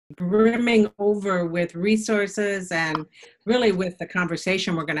brimming over with resources and really with the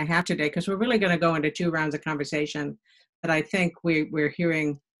conversation we're going to have today, because we're really going to go into 2 rounds of conversation that I think we're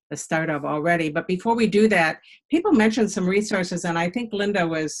hearing the start of already. But before we do that, people mentioned some resources, and I think Linda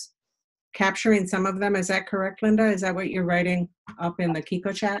was capturing some of them. Is that correct, Linda? Is that what you're writing up in the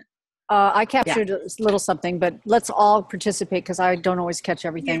Kiko chat? I captured a little something, but let's all participate because I don't always catch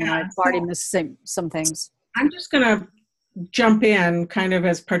everything, and I've already missed some things. I'm just going to jump in kind of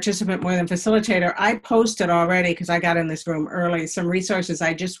as participant more than facilitator. I posted already, because I got in this room early, some resources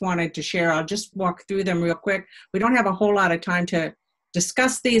I just wanted to share. I'll just walk through them real quick. We don't have a whole lot of time to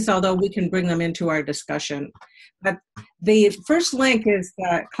discuss these, although we can bring them into our discussion. But the first link is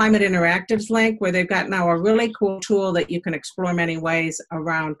the Climate Interactives link, where they've got now a really cool tool that you can explore many ways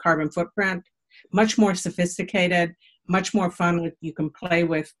around carbon footprint, much more sophisticated, much more fun. You can play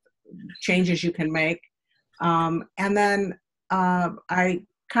with changes you can make. And then I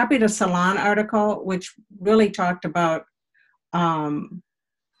copied a Salon article, which really talked about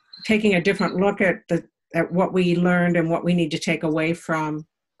taking a different look at what we learned and what we need to take away from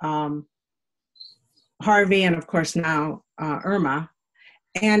Harvey and, of course, now Irma.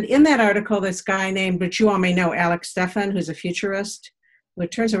 And in that article, this guy named, which you all may know, Alex Steffen, who's a futurist, who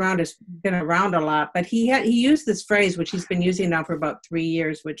it turns around has been around a lot, but he used this phrase, which he's been using now for about 3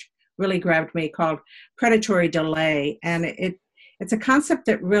 years, which really grabbed me, called predatory delay. And it's a concept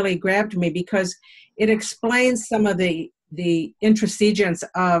that really grabbed me because it explains some of the intransigence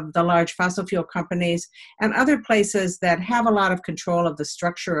of the large fossil fuel companies and other places that have a lot of control of the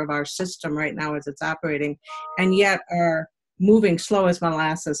structure of our system right now as it's operating, and yet are moving slow as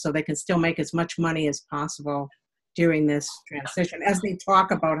molasses so they can still make as much money as possible during this transition, as they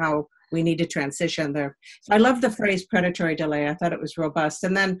talk about how we need to transition there. So I love the phrase predatory delay. I thought it was robust.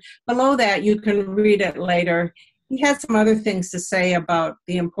 And then below that, you can read it later. He had some other things to say about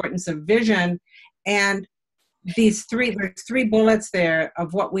the importance of vision, and there's 3 bullets there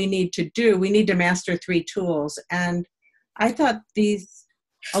of what we need to do. We need to master 3 tools. And I thought these,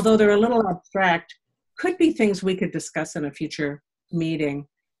 although they're a little abstract, could be things we could discuss in a future meeting.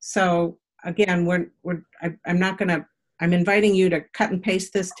 So again, I'm inviting you to cut and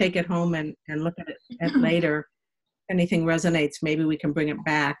paste this, take it home and look at it later. If anything resonates, maybe we can bring it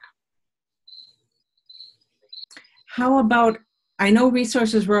back. How about, I know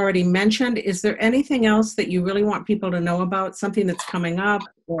resources were already mentioned. Is there anything else that you really want people to know about? Something that's coming up,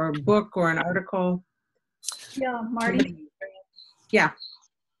 or a book or an article? Yeah, Marty. Yeah.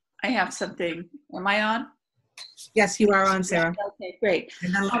 I have something. Am I on? Yes, you are on, Sarah. Okay, great.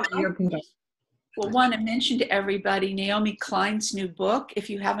 And then well, one, I mentioned to everybody Naomi Klein's new book, if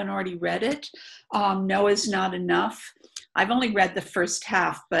you haven't already read it, No is Not Enough. I've only read the first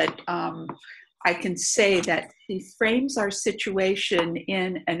half, but I can say that she frames our situation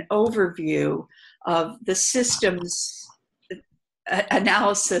in an overview of the systems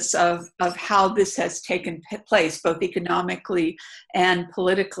analysis of how this has taken place, both economically and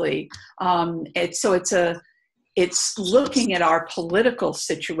politically. It's looking at our political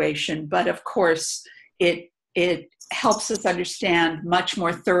situation, but of course it helps us understand much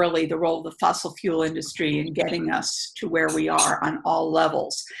more thoroughly the role of the fossil fuel industry in getting us to where we are on all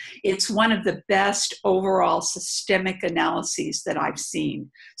levels. It's one of the best overall systemic analyses that I've seen.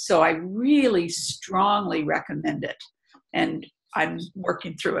 So I really strongly recommend it. And I'm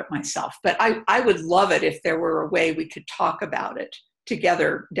working through it myself. But I would love it if there were a way we could talk about it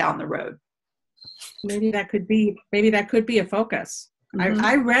together down the road. Maybe that could be a focus. Mm-hmm.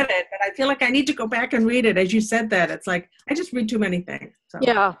 I read it, but I feel like I need to go back and read it. As you said that, it's like, I just read too many things. So.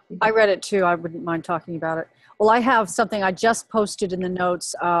 Yeah, I read it too. I wouldn't mind talking about it. Well, I have something I just posted in the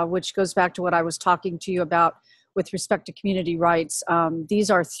notes, which goes back to what I was talking to you about with respect to community rights. These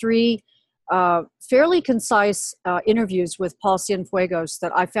are 3 fairly concise interviews with Paul Cienfuegos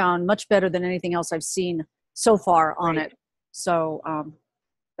that I found much better than anything else I've seen so far on it. So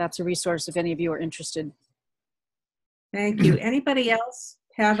that's a resource if any of you are interested. Thank you. Anybody else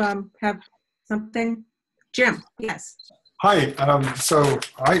have something? Jim, yes. Hi. So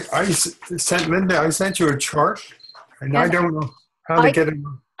I sent Linda. I sent you a chart, and I don't know how to get it.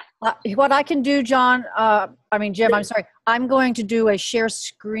 What I can do, John, Jim, I'm sorry. I'm going to do a share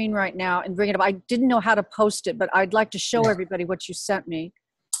screen right now and bring it up. I didn't know how to post it, but I'd like to show everybody what you sent me.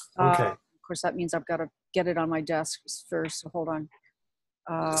 Okay. Of course, that means I've got to get it on my desk first, so hold on.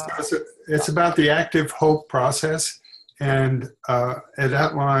 It's about the active hope process, and it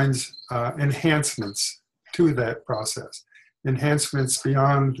outlines enhancements to that process. Enhancements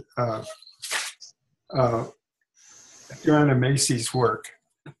beyond Joanna Macy's work.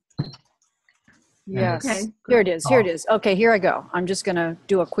 Yes. Okay. Here it is. Here it is. Okay, here I go. I'm just going to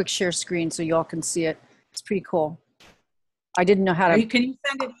do a quick share screen so you all can see it. It's pretty cool. I didn't know how to. Can you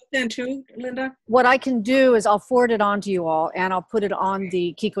send it out then too, Linda? What I can do is I'll forward it on to you all, and I'll put it on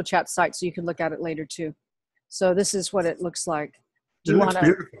the Kiko Chat site so you can look at it later too. So this is what it looks like. Do you want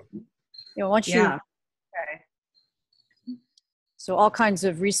to? Once you. Yeah. Okay. So all kinds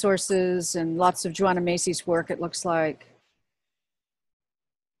of resources and lots of Joanna Macy's work, it looks like.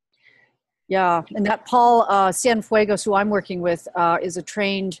 Yeah, and that Paul Cienfuegos, who I'm working with, is a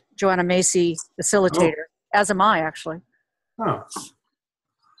trained Joanna Macy facilitator, as am I, actually. Oh.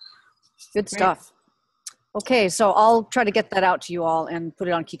 Good stuff. Okay, so I'll try to get that out to you all and put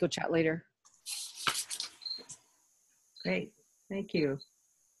it on Kiko Chat later. Great, thank you.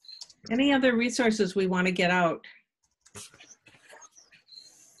 Any other resources we want to get out?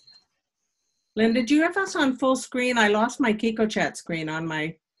 Lynn, did you have us on full screen? I lost my Kiko Chat screen on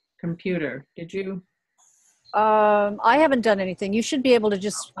my computer. Did you? I haven't done anything. You should be able to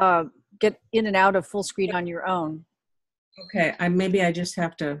just get in and out of full screen on your own. Okay, maybe I just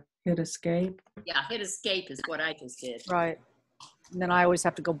have to hit escape. Yeah, hit escape is what I just did. Right. And then I always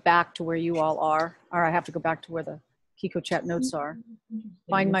have to go back to where you all are, or I have to go back to where the Kiko Chat notes are.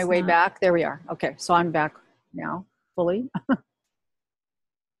 Find my way back. There we are. Okay, so I'm back now, fully.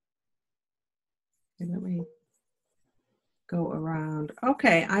 Let me go around.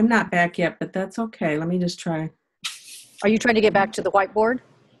 Okay, I'm not back yet, but that's okay. Let me just try. Are you trying to get back to the whiteboard?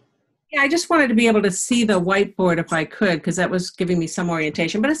 Yeah, I just wanted to be able to see the whiteboard if I could, because that was giving me some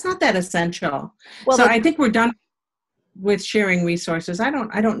orientation, but it's not that essential. Well, so I think we're done with sharing resources. I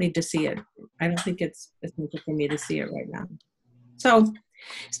don't need to see it. I don't think it's essential for me to see it right now. So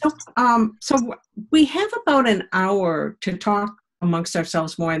we have about an hour to talk amongst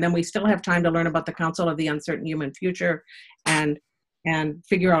ourselves more, and then we still have time to learn about the Council of the Uncertain Human Future and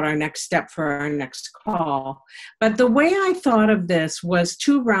figure out our next step for our next call. But the way I thought of this was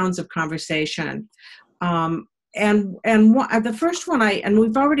 2 rounds of conversation. The first one, and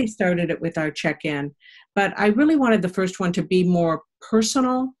we've already started it with our check-in, but I really wanted the first one to be more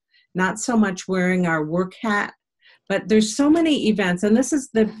personal, not so much wearing our work hat. But there's so many events, and this is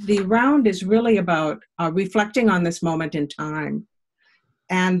the round is really about reflecting on this moment in time.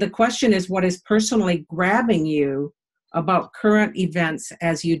 And the question is, what is personally grabbing you about current events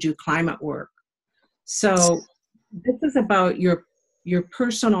as you do climate work? So this is about your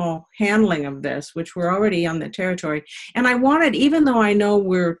personal handling of this, which we're already on the territory. And I wanted, even though I know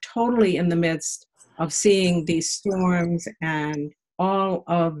we're totally in the midst of seeing these storms and all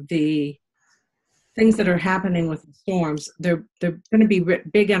of the things that are happening with the storms, they're going to be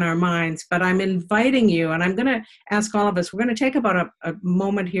big in our minds, but I'm inviting you, and I'm going to ask all of us, we're going to take about a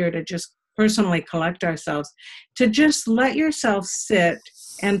moment here to just personally collect ourselves, to just let yourself sit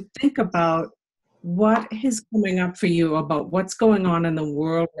and think about what is coming up for you about what's going on in the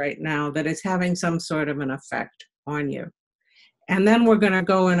world right now that is having some sort of an effect on you. And then we're going to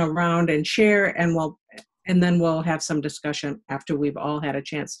go in around and share, and then we'll have some discussion after we've all had a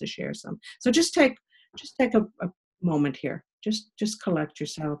chance to share some. So just take a moment here. Just collect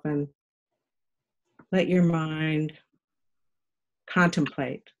yourself and let your mind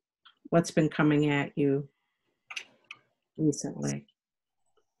contemplate what's been coming at you recently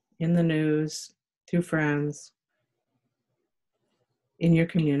in the news, through friends, in your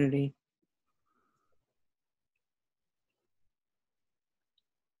community.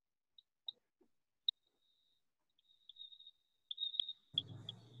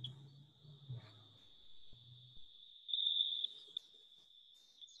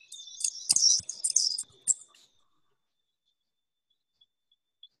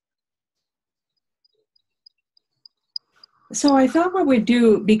 So I thought what we'd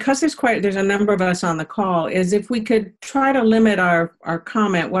do, because there's a number of us on the call, is if we could try to limit our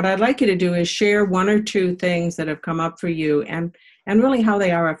comment, what I'd like you to do is share 1 or 2 things that have come up for you and really how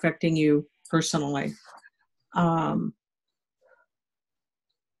they are affecting you personally.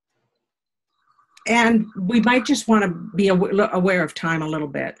 And we might just want to be aware of time a little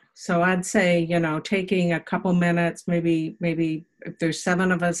bit. So I'd say, taking a couple minutes, maybe if there's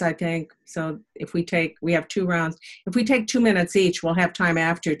 7 of us, I think. So if we have 2 rounds, if we take 2 minutes each, we'll have time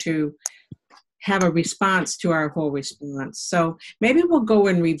after to have a response to our whole response. So maybe we'll go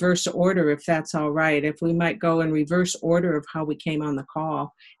in reverse order, if that's all right. If we might go in reverse order of how we came on the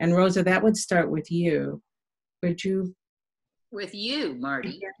call. And Rosa, that would start with you. Would you? With you,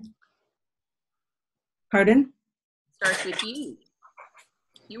 Marty. Pardon? Starts with you.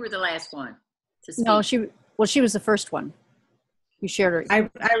 You were the last one to speak. No, she was the first one. You shared her. I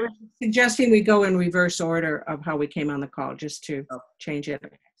was suggesting we go in reverse order of how we came on the call, just to change it.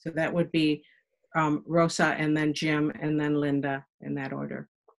 So that would be Rosa, and then Jim, and then Linda, in that order.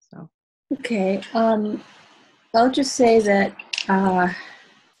 So. Okay. I'll just say that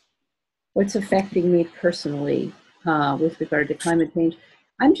what's affecting me personally with regard to climate change,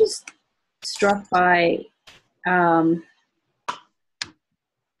 I'm just struck by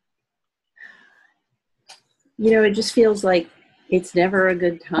it just feels like it's never a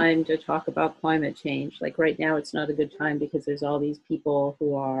good time to talk about climate change. Like right now, it's not a good time because there's all these people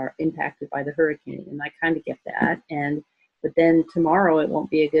who are impacted by the hurricane, and I kind of get that. But then tomorrow it won't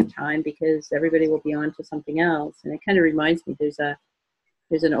be a good time because everybody will be on to something else. And it kind of reminds me, there's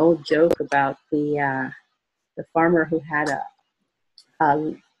an old joke about the farmer who had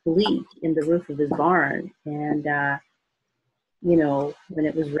a leak in the roof of his barn, and when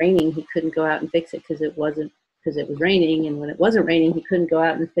it was raining, he couldn't go out and fix it because it was raining, and when it wasn't raining, he couldn't go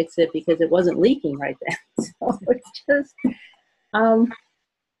out and fix it because it wasn't leaking right then. So it's just,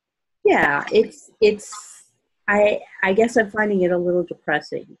 I guess I'm finding it a little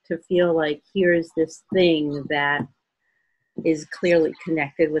depressing to feel like here's this thing that is clearly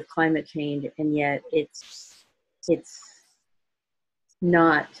connected with climate change, and yet it's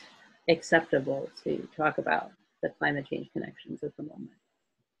not acceptable to talk about the climate change connections at the moment.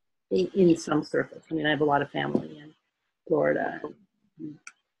 In some circles. I mean, I have a lot of family in Florida,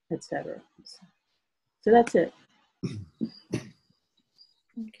 etc. So that's it.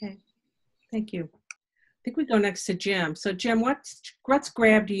 Okay, thank you. I think we go next to Jim. So Jim, what's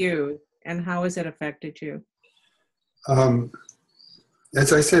grabbed you, and how has it affected you?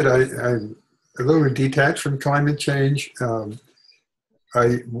 As I said, I'm a little detached from climate change.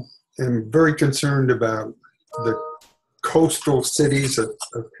 I am very concerned about the coastal cities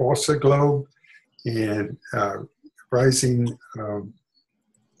across the globe and rising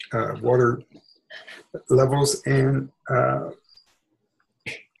water levels, and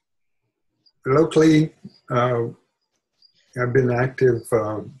locally I've been active.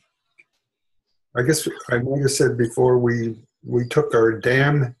 I guess I might have said before, we took our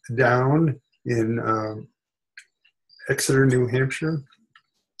dam down in Exeter, New Hampshire.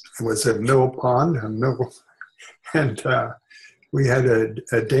 It was a mill pond, and we had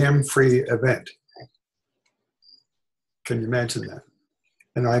a dam-free event. Can you imagine that?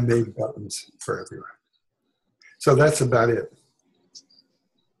 And I made buttons for everyone. So that's about it.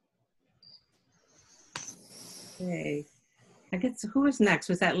 Okay. I guess, who was next?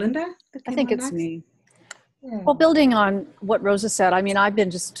 Was that Linda? I think it's me. Yeah. Well, building on what Rosa said, I mean, I've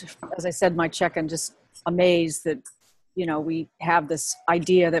been just, as I said, my check-in, just amazed that, we have this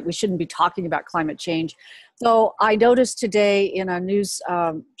idea that we shouldn't be talking about climate change. So I noticed today in a news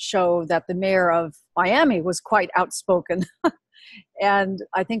show that the mayor of Miami was quite outspoken. And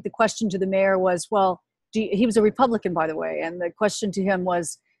I think the question to the mayor was, well, he was a Republican, by the way. And the question to him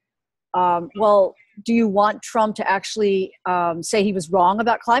was, well, do you want Trump to actually say he was wrong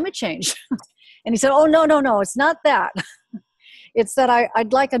about climate change? And he said, oh, no, it's not that. It's that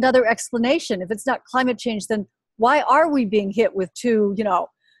I'd like another explanation. If it's not climate change, then why are we being hit with two,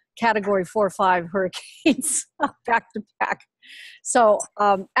 category 4 or 5 hurricanes back to back? So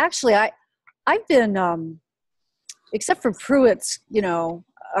actually, I've been, except for Pruitt's,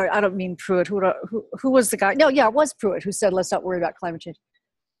 I don't mean Pruitt, who was the guy? No, yeah, it was Pruitt who said, let's not worry about climate change.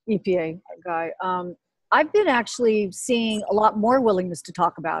 EPA guy. I've been actually seeing a lot more willingness to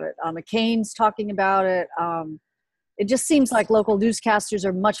talk about it. McCain's talking about it. It just seems like local newscasters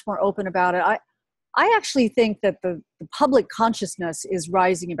are much more open about it. I actually think that the public consciousness is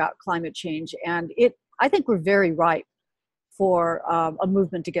rising about climate change, and I think we're very ripe for a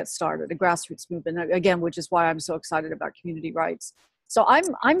movement to get started, a grassroots movement, again, which is why I'm so excited about community rights. So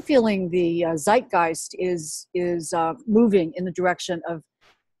I'm feeling the zeitgeist is moving in the direction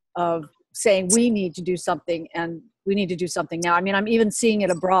of saying we need to do something, and we need to do something now. I mean, I'm even seeing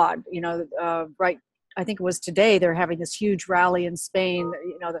it abroad, right. I think it was today, they're having this huge rally in Spain,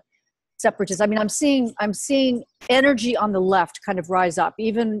 the separatists. I mean, I'm seeing energy on the left kind of rise up,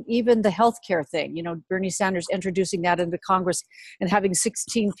 even the healthcare thing, Bernie Sanders introducing that into Congress and having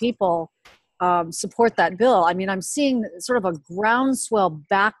 16 people support that bill. I mean, I'm seeing sort of a groundswell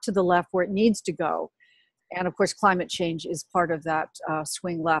back to the left where it needs to go. And of course, climate change is part of that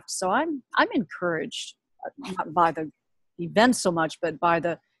swing left. So I'm encouraged, not by the event so much, but by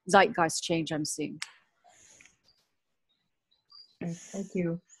the zeitgeist change I'm seeing. Okay, thank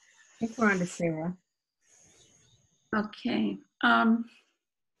you. I think we're on to Sarah. Okay. I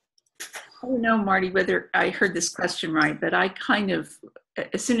don't know, Marty, whether I heard this question right, but I kind of,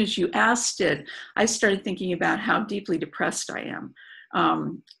 as soon as you asked it, I started thinking about how deeply depressed I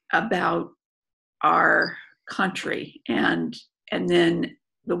am about our country, and then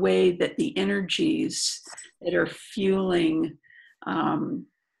the way that the energies that are fueling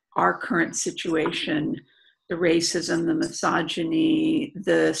our current situation, the racism, the misogyny,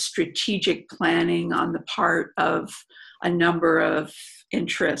 the strategic planning on the part of a number of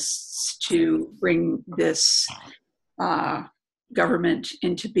interests to bring this government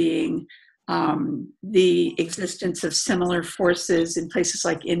into being, the existence of similar forces in places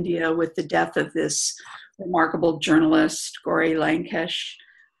like India with the death of this remarkable journalist, Gauri Lankesh,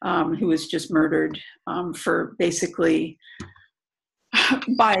 who was just murdered for basically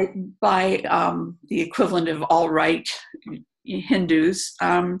by the equivalent of alt-right Hindus.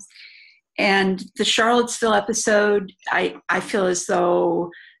 And the Charlottesville episode, I feel as though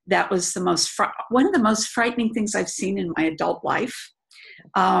that was one of the most frightening things I've seen in my adult life.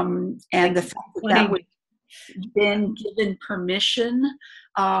 And the fact that would have been given permission,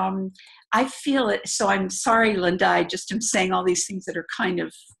 I feel it. So I'm sorry, Linda, I just am saying all these things that are kind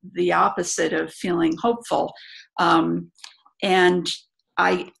of the opposite of feeling hopeful. And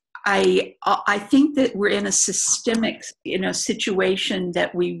I think that we're in a systemic, situation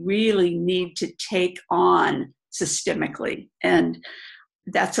that we really need to take on systemically. And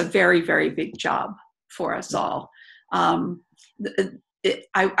that's a very, very big job for us all.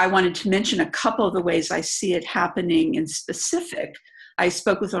 I wanted to mention a couple of the ways I see it happening in specific. I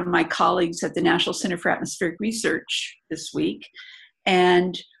spoke with one of my colleagues at the National Center for Atmospheric Research this week,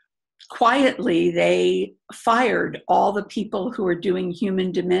 and quietly they fired all the people who are doing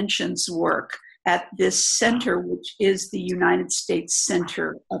human dimensions work at this center, which is the United States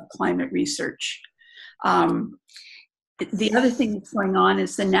Center of Climate Research. The other thing that's going on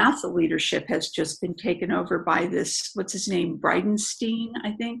is the NASA leadership has just been taken over by this, what's his name, Bridenstine,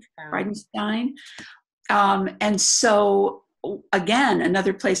 I think, Bridenstine. And so, again,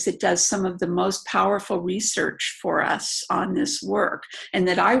 another place that does some of the most powerful research for us on this work, and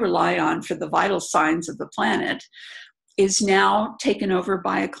that I rely on for the vital signs of the planet, is now taken over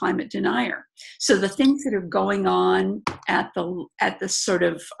by a climate denier. So the things that are going on at the sort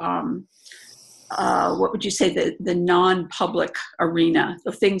of what would you say, the non-public arena,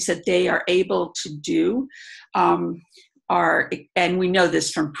 the things that they are able to do are, and we know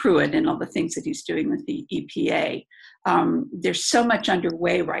this from Pruitt and all the things that he's doing with the EPA, there's so much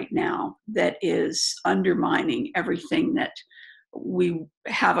underway right now that is undermining everything that we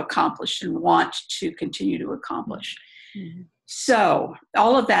have accomplished and want to continue to accomplish. Mm-hmm. So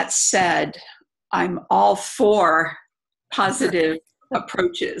all of that said, I'm all for positive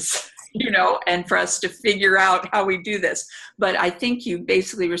approaches, and for us to figure out how we do this. But I think you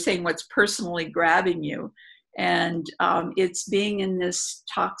basically were saying what's personally grabbing you. And it's being in this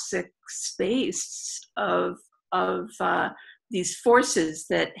toxic space of these forces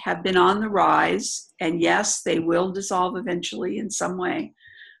that have been on the rise. And yes, they will dissolve eventually in some way.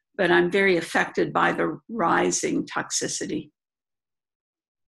 But I'm very affected by the rising toxicity.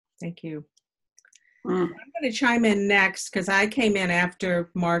 Thank you. I'm going to chime in next because I came in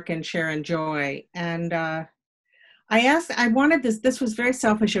after Mark and Sharon Joy. And I wanted this was very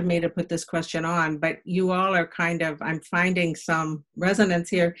selfish of me to put this question on, but you all are I'm finding some resonance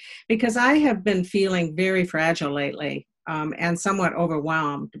here because I have been feeling very fragile lately and somewhat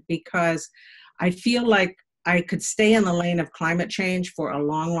overwhelmed because I feel like I could stay in the lane of climate change for a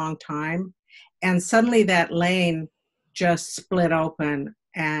long, long time. And suddenly that lane just split open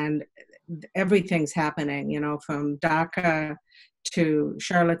and everything's happening, from Dhaka to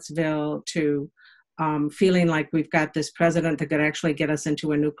Charlottesville to feeling like we've got this president that could actually get us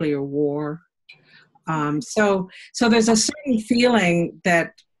into a nuclear war. So there's a certain feeling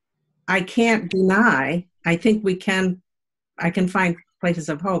that I can't deny. I think I can find places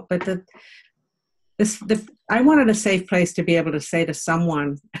of hope, but I wanted a safe place to be able to say to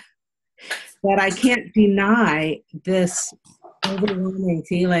someone that I can't deny this overwhelming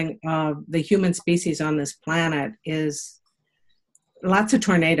feeling of the human species on this planet is lots of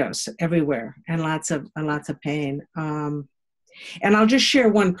tornadoes everywhere and lots of pain. And I'll just share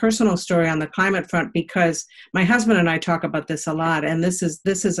one personal story on the climate front because my husband and I talk about this a lot, and this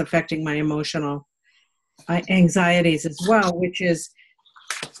is affecting my emotional anxieties as well, which is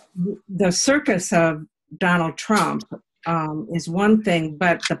the circus of Donald Trump is one thing,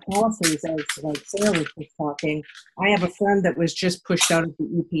 but the policies, as like Sarah was just talking, I have a friend that was just pushed out of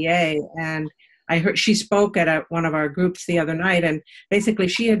the EPA, and I heard she spoke at one of our groups the other night, and basically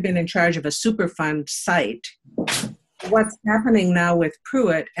she had been in charge of a Superfund site. What's happening now with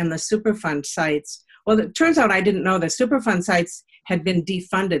Pruitt and the Superfund sites, well, it turns out I didn't know the Superfund sites had been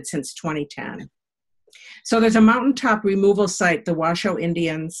defunded since 2010. So there's a mountaintop removal site the Washoe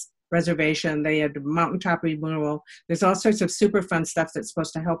Indians reservation. They had mountaintop renewal. There's all sorts of super fun stuff that's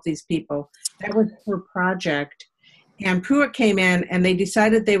supposed to help these people. That was her project. And Pruitt came in and they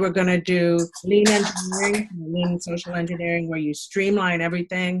decided they were going to do lean engineering, lean social engineering, where you streamline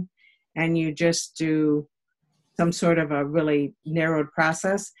everything and you just do some sort of a really narrowed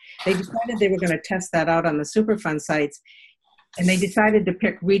process. They decided they were going to test that out on the Superfund sites. And they decided to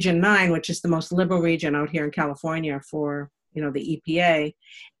pick Region 9, which is the most liberal region out here in California for, the EPA.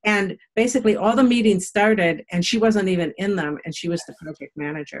 And basically all the meetings started and she wasn't even in them, and she was the project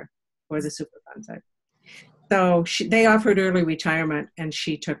manager for the Superfund site. So they offered early retirement, and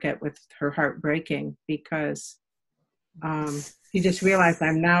she took it with her heart breaking because she just realized,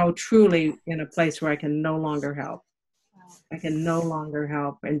 I'm now truly in a place where I can no longer help. I can no longer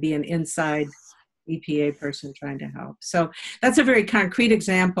help and be an inside EPA person trying to help. So that's a very concrete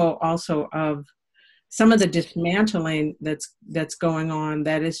example also of some of the dismantling that's going on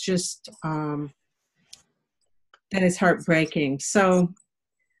that is just, that is heartbreaking. So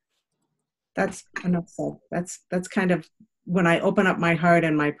that's enough said. That's kind of, when I open up my heart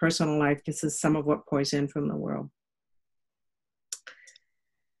and my personal life, this is some of what pours in from the world.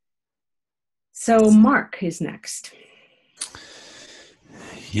 So Mark is next.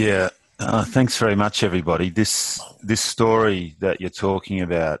 Yeah, thanks very much, everybody. This story that you're talking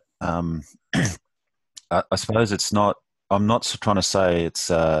about, I suppose it's not. I'm not trying to say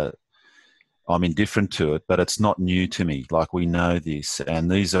it's. I'm indifferent to it, but it's not new to me. Like, we know this, and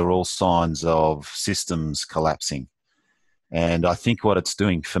these are all signs of systems collapsing. And I think what it's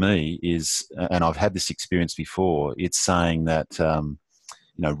doing for me is, and I've had this experience before, it's saying that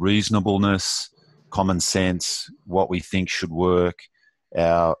reasonableness, common sense, what we think should work,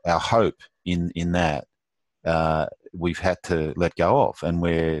 our hope in that we've had to let go of, and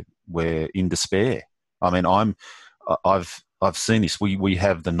we're in despair. I mean, I've seen this. We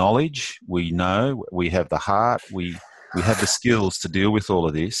have the knowledge, we know, we have the heart, we have the skills to deal with all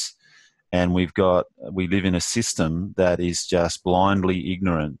of this, and we live in a system that is just blindly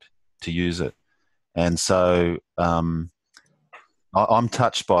ignorant to use it. And so I'm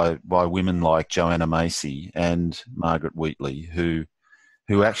touched by women like Joanna Macy and Margaret Wheatley who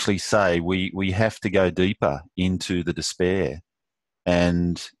actually say we have to go deeper into the despair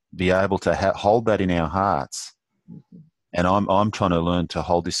and be able to hold that in our hearts. And I'm trying to learn to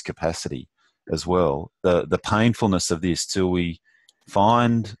hold this capacity as well. The painfulness of this, till we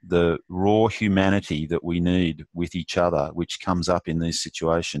find the raw humanity that we need with each other, which comes up in these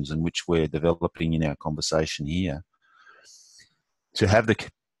situations and which we're developing in our conversation here, to have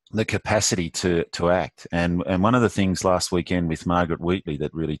the capacity to act. And one of the things last weekend with Margaret Wheatley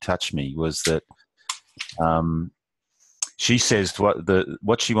that really touched me was that she says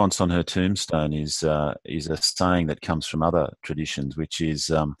what she wants on her tombstone is a saying that comes from other traditions, which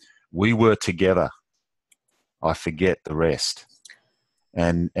is, we were together, I forget the rest.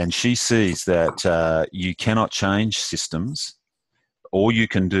 And she sees that you cannot change systems. All you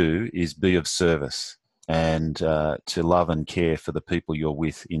can do is be of service and to love and care for the people you're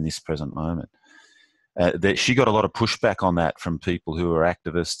with in this present moment. That she got a lot of pushback on that from people who are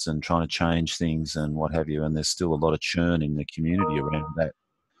activists and trying to change things and what have you, and there's still a lot of churn in the community around that.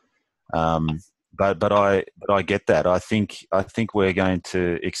 But I get that. I think we're going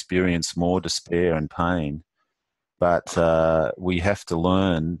to experience more despair and pain, but we have to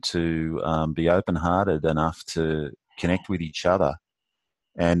learn to be open-hearted enough to connect with each other,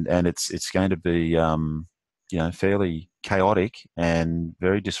 and it's going to be fairly chaotic and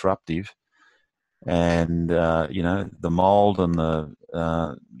very disruptive. And the mold and the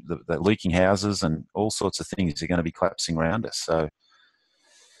leaking houses and all sorts of things are going to be collapsing around us. So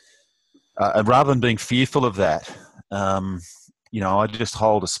rather than being fearful of that, I just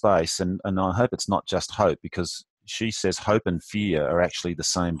hold a space, and I hope it's not just hope, because she says hope and fear are actually the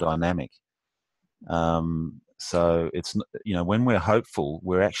same dynamic. So it's, when we're hopeful,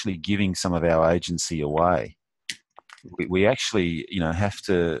 we're actually giving some of our agency away. We actually, have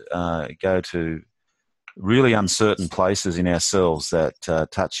to go to really uncertain places in ourselves that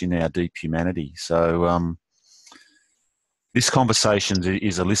touch in our deep humanity. So this conversation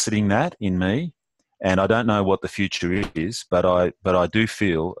is eliciting that in me, and I don't know what the future is, but I do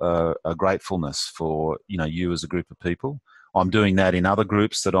feel a gratefulness for you as a group of people. I'm doing that in other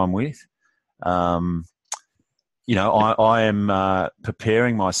groups that I'm with. I am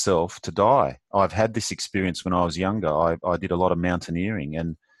preparing myself to die. I've had this experience when I was younger. I did a lot of mountaineering,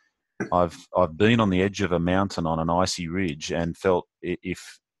 and I've been on the edge of a mountain on an icy ridge and felt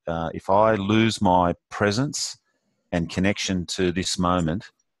if I lose my presence and connection to this moment,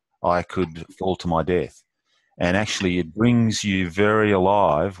 I could fall to my death. And actually, it brings you very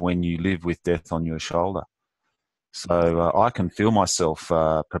alive when you live with death on your shoulder. So I can feel myself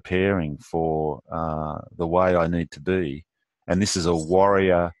preparing for the way I need to be. And this is a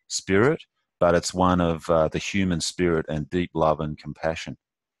warrior spirit, but it's one of the human spirit and deep love and compassion.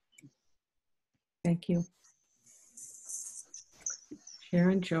 Thank you.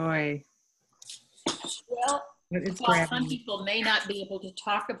 Sharon Joy. Well, It's while some people may not be able to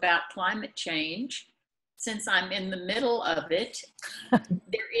talk about climate change, since I'm in the middle of it,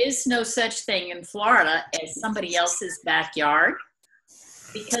 there is no such thing in Florida as somebody else's backyard,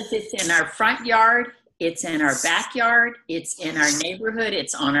 because it's in our front yard, it's in our backyard, it's in our neighborhood,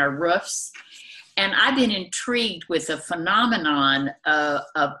 it's on our roofs. And I've been intrigued with the phenomenon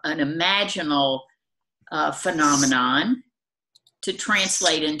of an imaginal phenomenon to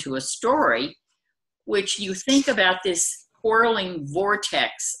translate into a story, which you think about this whirling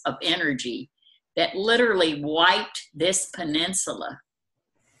vortex of energy that literally wiped this peninsula.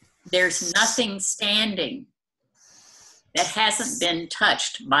 There's nothing standing that hasn't been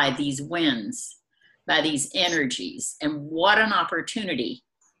touched by these winds, by these energies. And what an opportunity.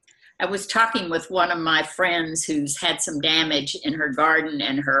 I was talking with one of my friends who's had some damage in her garden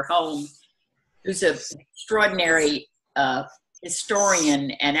and her home, who's an extraordinary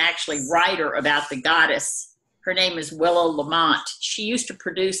historian and actually writer about the goddess. Her name is Willow Lamont. She used to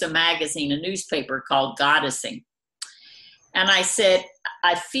produce a magazine, a newspaper called Goddessing. And I said,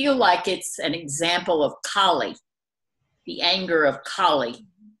 I feel like it's an example of Kali, the anger of Kali.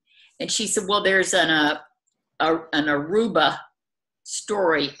 And she said, well, there's an Aruba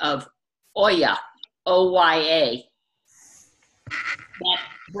story of Oya, O-Y-A, that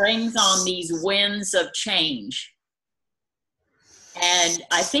brings on these winds of change. And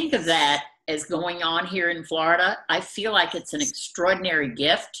I think of that as going on here in Florida. I feel like it's an extraordinary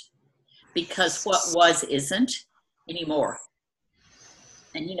gift, because what was isn't anymore.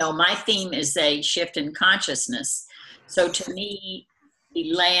 And, you know, my theme is a shift in consciousness. So to me,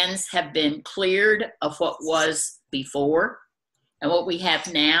 the lands have been cleared of what was before. And what we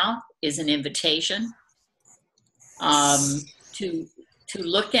have now is an invitation to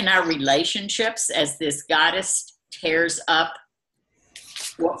look in our relationships as this goddess tears up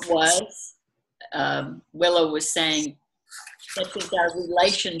what was. Willow was saying, such as our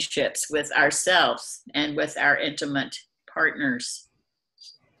relationships with ourselves and with our intimate partners.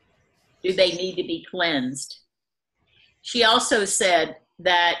 Do they need to be cleansed? She also said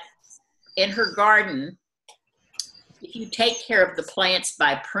that in her garden, if you take care of the plants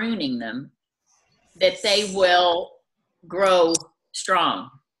by pruning them, that they will grow strong.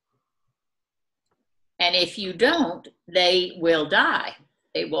 And if you don't, they will die.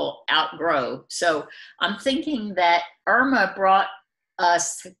 They will outgrow. So I'm thinking that Irma brought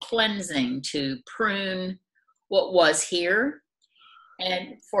us cleansing to prune what was here.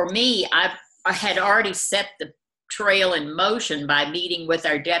 And for me, I had already set the trail in motion by meeting with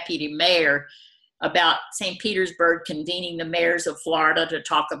our deputy mayor about St. Petersburg convening the mayors of Florida to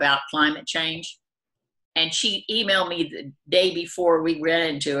talk about climate change. And she emailed me the day before we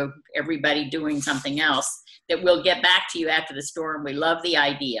ran into everybody doing something else that we'll get back to you after the storm. We love the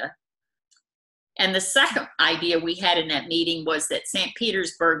idea. And the second idea we had in that meeting was that St.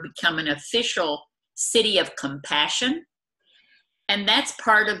 Petersburg become an official city of compassion. And that's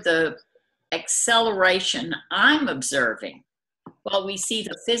part of the acceleration I'm observing. While we see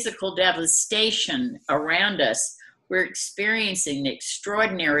the physical devastation around us, we're experiencing the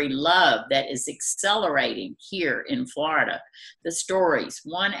extraordinary love that is accelerating here in Florida. The stories,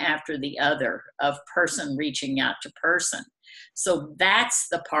 one after the other, of person reaching out to person. So that's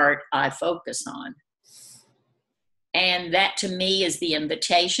the part I focus on. And that to me is the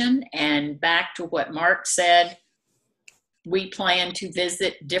invitation. And back to what Mark said, we plan to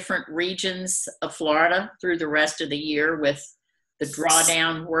visit different regions of Florida through the rest of the year with the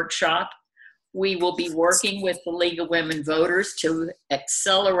Drawdown Workshop. We will be working with the League of Women Voters to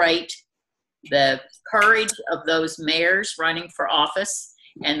accelerate the courage of those mayors running for office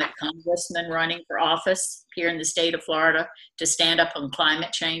and the congressmen running for office here in the state of Florida to stand up on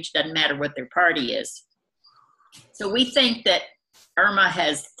climate change. Doesn't matter what their party is. So we think that Irma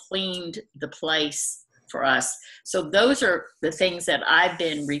has cleaned the place for us. So those are the things that I've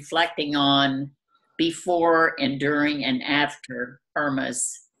been reflecting on before and during and after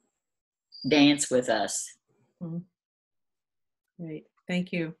Irma's dance with us. Great,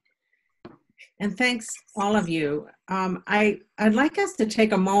 thank you. And thanks all of you. I'd like us to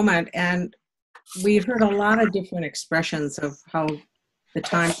take a moment, and we've heard a lot of different expressions of how the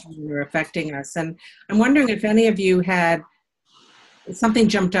times are affecting us. And I'm wondering if any of you had something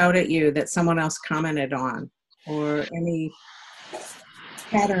jumped out at you that someone else commented on. or any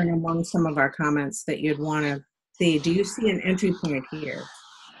pattern among some of our comments that you'd want to see. Do you see an entry point here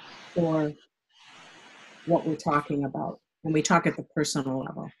for what we're talking about when we talk at the personal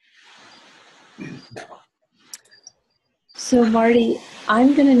level? So Marty,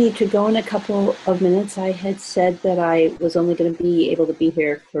 I'm going to need to go in a couple of minutes. I had said that I was only going to be able to be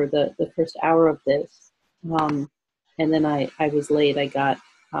here for the first hour of this. And then I was late. I got,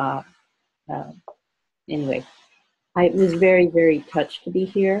 anyway, I was very, very touched to be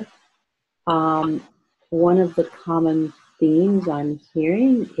here. One of the common themes I'm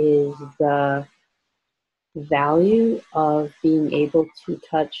hearing is the value of being able to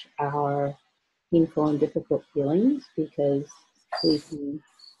touch our painful and difficult feelings, because sleeping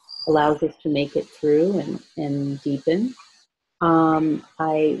allows us to make it through and deepen.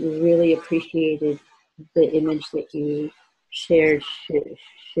 I really appreciated the image that you shared,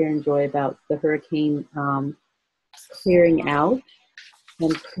 Share and Joy, about the hurricane clearing out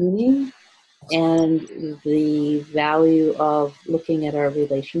and pruning, and the value of looking at our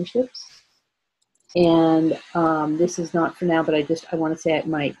relationships. And this is not for now, but I want to say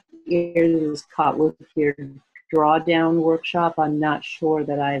my ears was caught with your drawdown workshop. I'm not sure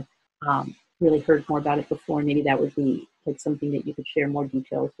that I've really heard more about it before. Maybe that would be like something that you could share more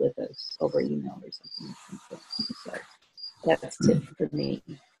details with us over email or something. So that's it for me.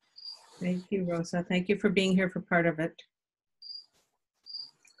 Thank you, Rosa. Thank you for being here for part of it.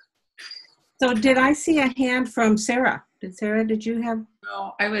 So did I see a hand from Sarah? Did you have?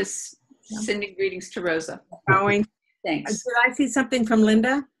 No, I was sending greetings to Rosa. Bowing. Thanks. Did I see something from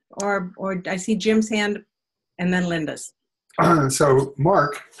Linda? Or I see Jim's hand and then Linda's. So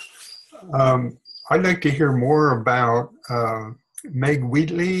Mark, I'd like to hear more about Meg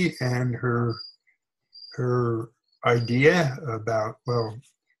Wheatley and her idea about, well,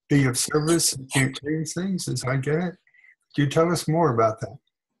 being of service and can't change things, as I get it. Could you tell us more about that?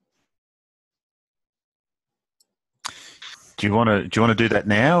 Do you want to do that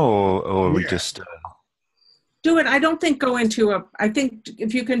now, or we just do it? I don't think go into a. I think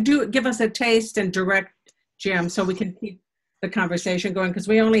if you can do it, give us a taste and direct Jim, so we can keep the conversation going, because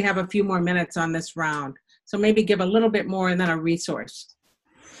we only have a few more minutes on this round. So maybe give a little bit more and then a resource.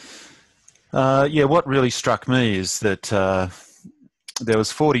 Yeah, what really struck me is that there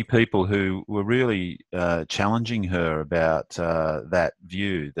was 40 people who were really challenging her about that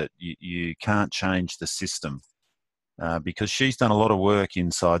view that you can't change the system, because she's done a lot of work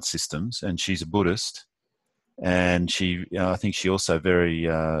inside systems, and she's a Buddhist, and she, I think she also very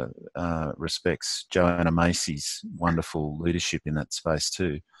respects Joanna Macy's wonderful leadership in that space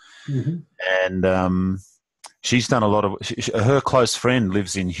too. Mm-hmm. And she's done a lot of, her close friend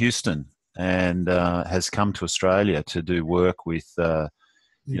lives in Houston and has come to Australia to do work with, you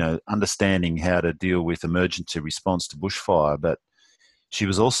know, understanding how to deal with emergency response to bushfire. But she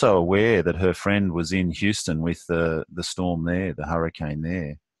was also aware that her friend was in Houston with the storm there, the hurricane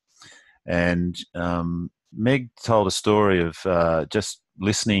there. And Meg told a story of just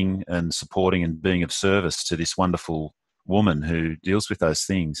listening and supporting and being of service to this wonderful woman who deals with those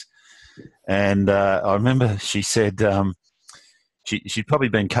things. And I remember she said she'd probably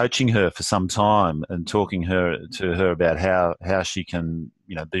been coaching her for some time and talking to her about how she can,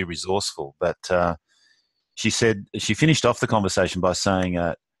 you know, be resourceful. But she said, she finished off the conversation by saying,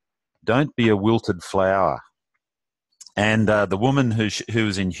 don't be a wilted flower. And the woman who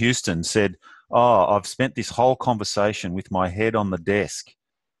was in Houston said, oh, I've spent this whole conversation with my head on the desk.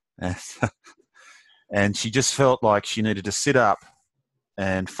 And she just felt like she needed to sit up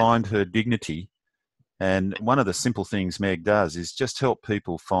and find her dignity. And one of the simple things Meg does is just help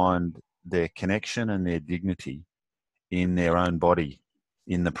people find their connection and their dignity in their own body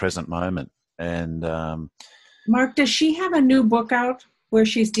in the present moment. And Mark, does she have a new book out where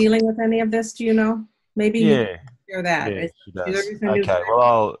she's dealing with any of this? Do you know? Maybe you can share that. Yeah, she does. Okay,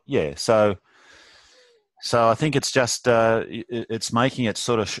 well, So I think it's just it's making it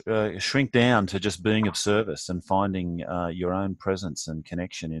sort of shrink down to just being of service and finding your own presence and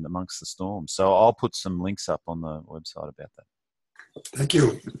connection in amongst the storm. So I'll put some links up on the website about that. Thank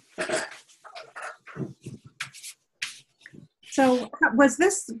you. So was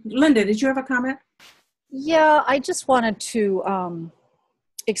this, Linda, did you have a comment? Yeah, I just wanted to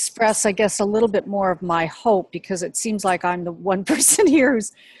express, I guess, a little bit more of my hope, because it seems like I'm the one person here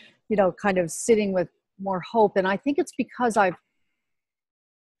who's, you know, kind of sitting with more hope. And I think it's because I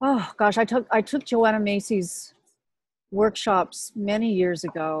took Joanna Macy's workshops many years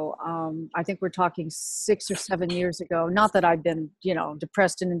ago. I think we're talking 6 or 7 years ago. Not that I've been, you know,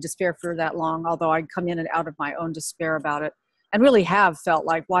 depressed and in despair for that long, although I'd come in and out of my own despair about it. and really have felt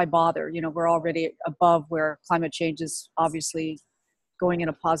like, why bother? You know, we're already above where climate change is obviously going in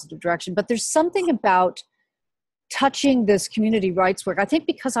a positive direction. But there's something about touching this community rights work. I think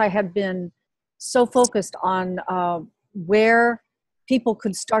because I have been so focused on where people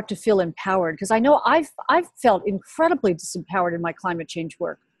could start to feel empowered, because I know I've felt incredibly disempowered in my climate change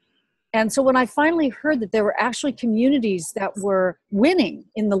work. And so when I finally heard that there were actually communities that were winning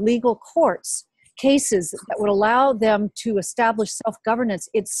in the legal courts cases that would allow them to establish self-governance,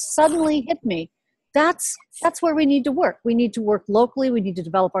 it suddenly hit me. That's where we need to work. We need to work locally. We need to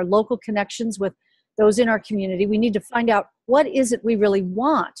develop our local connections with those in our community. We need to find out what is it we really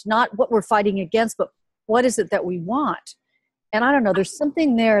want, not what we're fighting against, but what is it that we want. And I don't know, there's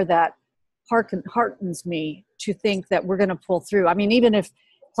something there that heartens me to think that we're going to pull through. I mean, even if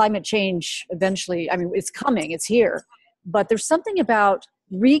climate change eventually, I mean, it's coming, it's here, but there's something about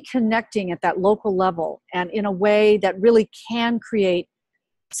reconnecting at that local level and in a way that really can create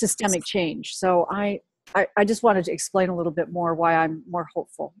systemic change. So I just wanted to explain a little bit more why I'm more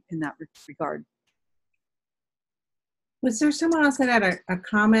hopeful in that regard. Was there someone else that had a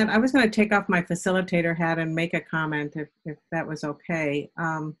comment? I was going to take off my facilitator hat and make a comment if that was okay.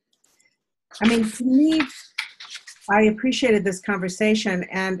 I mean, to me, I appreciated this conversation.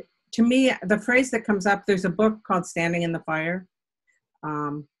 And to me, the phrase that comes up, there's a book called Standing in the Fire,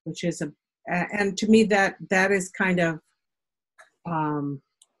 which is and to me that is kind of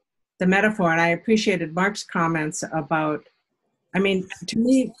the metaphor. And I appreciated Mark's comments about, I mean, to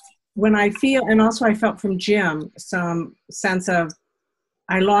me, when I feel, and also I felt from Jim, some sense of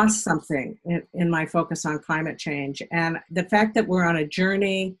I lost something in my focus on climate change. And the fact that we're on a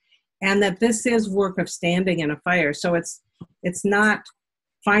journey and that this is work of standing in a fire. So it's not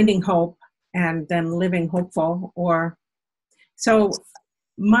finding hope and then living hopeful so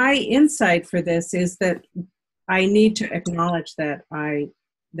my insight for this is that I need to acknowledge that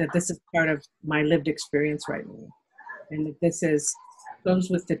this is part of my lived experience right now. And that this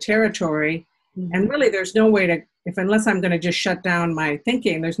goes with the territory. And really there's no way to, unless I'm going to just shut down my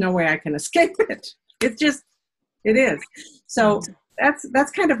thinking, there's no way I can escape it. It is. So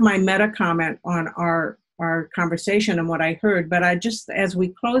that's kind of my meta comment on our conversation and what I heard. But I just, as we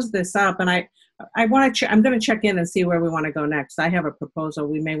close this up, and I'm going to check in and see where we want to go next. I have a proposal.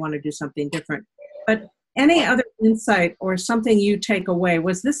 We may want to do something different. But any other insight or something you take away?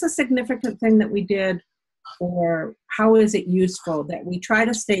 Was this a significant thing that we did? Or how is it useful that we try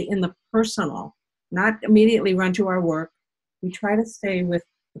to stay in the personal, not immediately run to our work? We try to stay with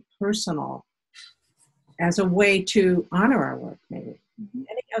the personal as a way to honor our work, maybe.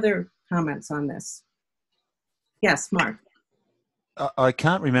 Any other comments on this? Yes, Mark. I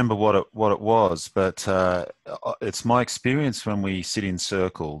can't remember what it was, but it's my experience when we sit in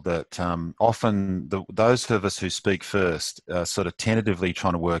circle that often those of us who speak first are sort of tentatively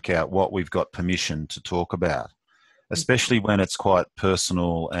trying to work out what we've got permission to talk about, especially when it's quite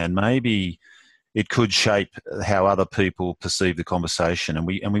personal and maybe it could shape how other people perceive the conversation. And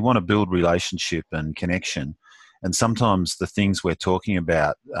we want to build relationship and connection. And sometimes the things we're talking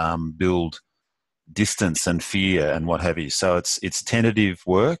about build distance and fear and what have you. So it's tentative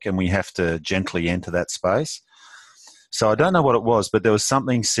work and we have to gently enter that space. So I don't know what it was, but there was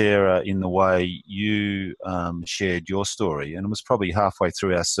something, Sarah, in the way you shared your story, and it was probably halfway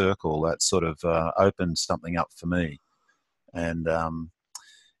through our circle that sort of opened something up for me. And,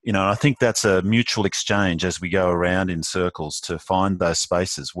 I think that's a mutual exchange as we go around in circles to find those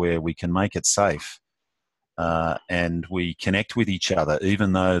spaces where we can make it safe. And we connect with each other,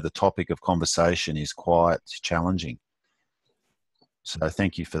 even though the topic of conversation is quite challenging. So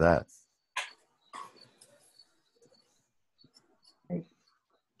thank you for that.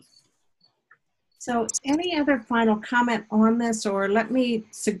 So any other final comment on this, or let me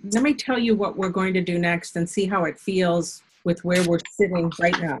tell you what we're going to do next and see how it feels with where we're sitting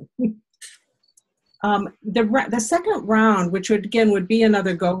right now. The second round, which would be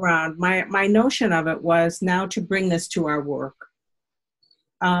another go round, my notion of it was now to bring this to our work.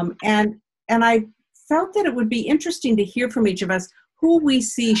 And I felt that it would be interesting to hear from each of us who we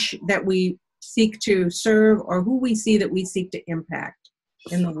see that we seek to serve, or who we see that we seek to impact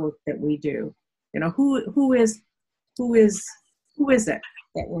in the work that we do. Who is it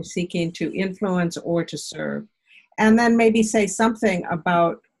that we're seeking to influence or to serve? And then maybe say something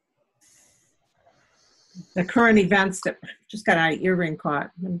about the current events that just got our earring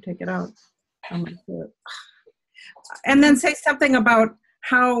caught. Let me take it out. And then say something about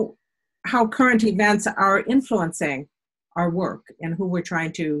how current events are influencing our work and who we're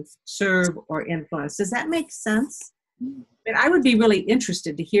trying to serve or influence. Does that make sense? I mean, I would be really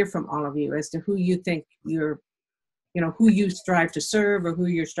interested to hear from all of you as to who you think you're who you strive to serve or who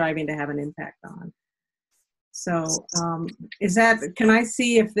you're striving to have an impact on. So can I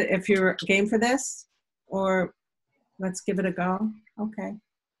see if you're game for this, or let's give it a go? Okay.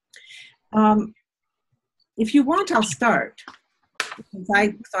 If you want, I'll start, because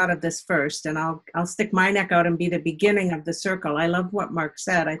I thought of this first, and I'll stick my neck out and be the beginning of the circle. I love what Mark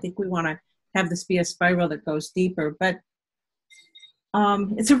said. I think we want to have this be a spiral that goes deeper, but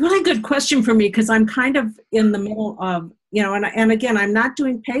it's a really good question for me, because I'm kind of in the middle of, and again, I'm not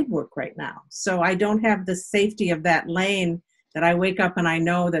doing paid work right now. So I don't have the safety of that lane that I wake up and I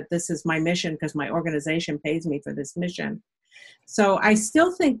know that this is my mission because my organization pays me for this mission. So I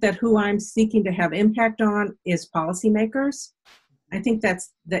still think that who I'm seeking to have impact on is policymakers. I think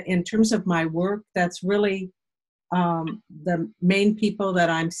that's in terms of my work, that's really the main people that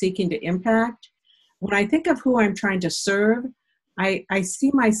I'm seeking to impact. When I think of who I'm trying to serve, I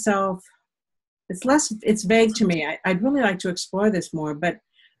see myself, it's vague to me. I'd really like to explore this more, but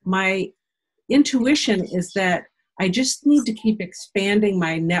my intuition is that I just need to keep expanding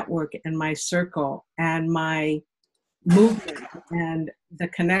my network and my circle and my movement and the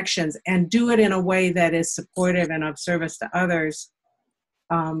connections, and do it in a way that is supportive and of service to others,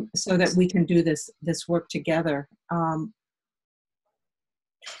 so that we can do this work together. And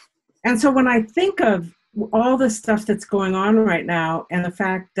so when I think of all the stuff that's going on right now and the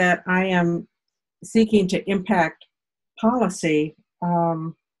fact that I am seeking to impact policy,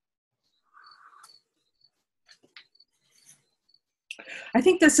 I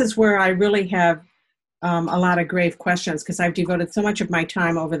think this is where I really have a lot of grave questions, because I've devoted so much of my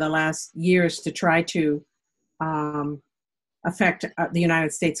time over the last years to try to affect the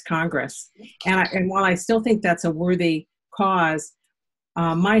United States Congress. And while I still think that's a worthy cause,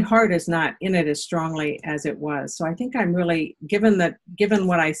 my heart is not in it as strongly as it was. So I think I'm really, given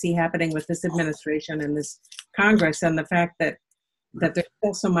what I see happening with this administration and this Congress, and the fact that there's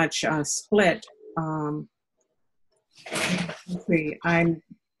still so much split,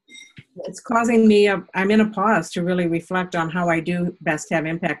 it's causing me, I'm in a pause to really reflect on how I do best have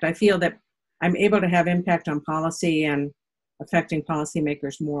impact. I feel that I'm able to have impact on policy and affecting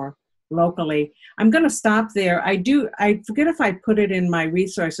policymakers more locally. I'm going to stop there. I forget if I put it in my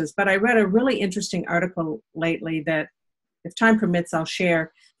resources, but I read a really interesting article lately that, if time permits, I'll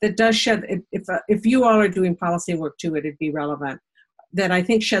share, that does shed, if you all are doing policy work too, it'd be relevant, that I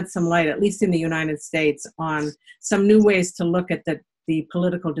think sheds some light, at least in the United States, on some new ways to look at the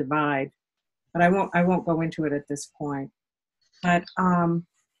political divide. But I won't go into it at this point. But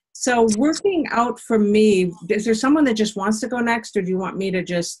so working out for me, is there someone that just wants to go next, or do you want me to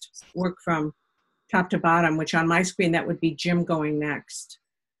just work from top to bottom, which on my screen, that would be Jim going next?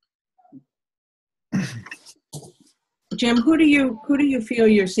 Jim, who do you feel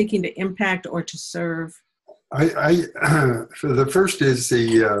you're seeking to impact or to serve? So the first is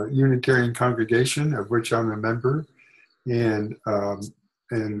the Unitarian congregation, of which I'm a member, and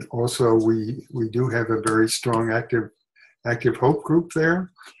also we do have a very strong active hope group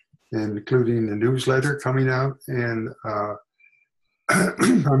there, including the newsletter coming out, and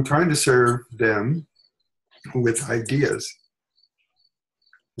I'm trying to serve them with ideas.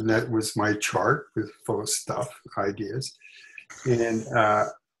 And that was my chart, with full of stuff, ideas. And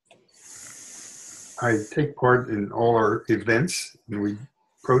I take part in all our events, and we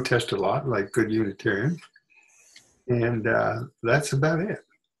protest a lot like good Unitarians. And that's about it.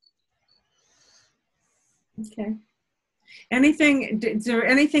 Okay. Is there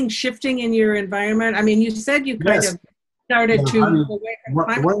anything shifting in your environment? I mean, you said you kind of started to move away from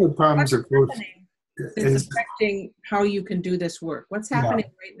climate. One of the problems, of course, is affecting how you can do this work. What's happening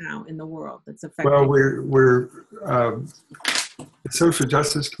right now in the world that's affecting? Well, we're the Social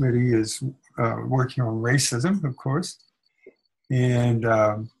Justice Committee is working on racism, of course, and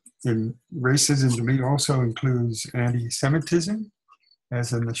racism to me also includes anti-Semitism,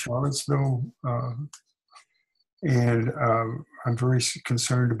 as in the Charlottesville, and I'm very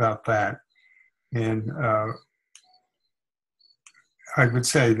concerned about that. And I would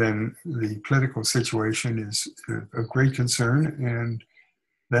say then the political situation is of great concern, and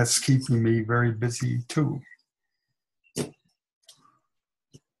that's keeping me very busy too.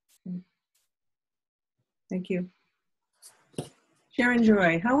 Thank you. Sharon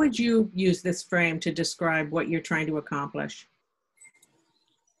Joy, how would you use this frame to describe what you're trying to accomplish?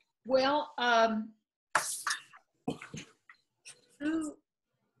 Well,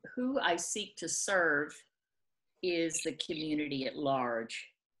 who I seek to serve is the community at large,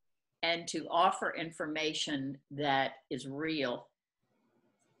 and to offer information that is real,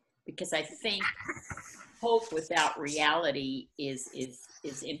 because I think hope without reality is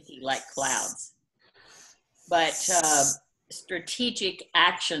empty like clouds. but strategic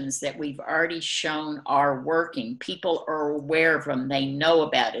actions that we've already shown are working. People are aware of them. They know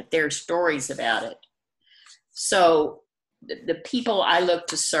about it. There are stories about it. So the people I look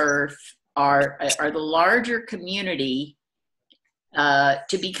to serve are the larger community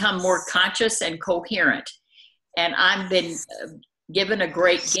to become more conscious and coherent. And I've been given a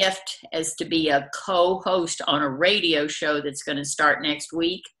great gift as to be a co-host on a radio show that's going to start next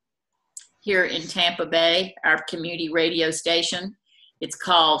week here in Tampa Bay, our community radio station. It's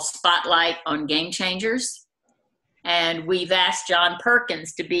called Spotlight on Game Changers. And we've asked John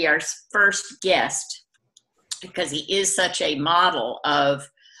Perkins to be our first guest because he is such a model of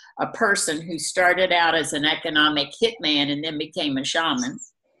a person who started out as an economic hitman and then became a shaman.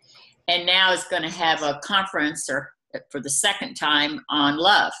 And now is going to have a conference for the second time on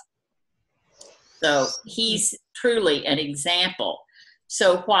love. So he's truly an example.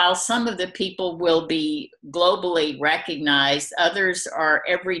 So while some of the people will be globally recognized, others are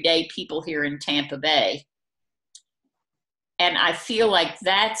everyday people here in Tampa Bay. And I feel like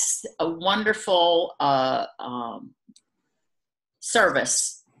that's a wonderful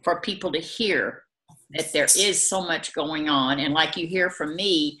service for people to hear that there is so much going on. And like you hear from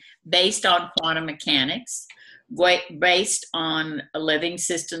me, based on quantum mechanics, based on living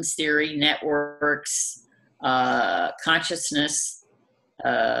systems theory, networks, consciousness,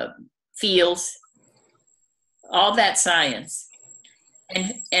 fields, all that science,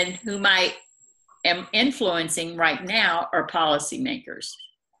 and whom I am influencing right now are policymakers.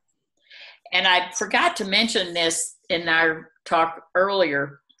 And I forgot to mention this in our talk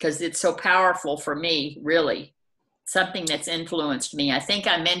earlier because it's so powerful for me, really, something that's influenced me. I think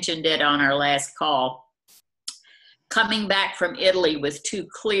I mentioned it on our last call. Coming back from Italy with two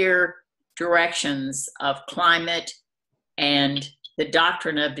clear directions of climate and the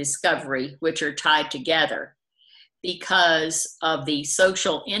doctrine of discovery, which are tied together because of the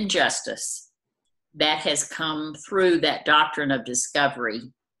social injustice that has come through that doctrine of discovery.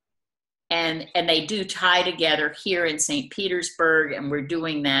 And they do tie together here in St. Petersburg, and we're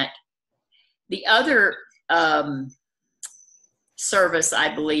doing that. The other service,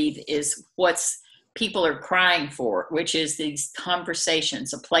 I believe, is what's people are crying for, which is these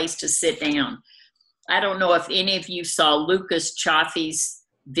conversations, a place to sit down. I don't know if any of you saw Lucas Chaffee's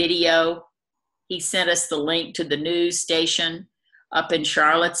video. He sent us the link to the news station up in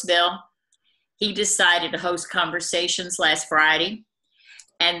Charlottesville. He decided to host conversations last Friday,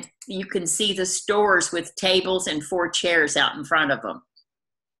 and you can see the stores with tables and 4 chairs out in front of them.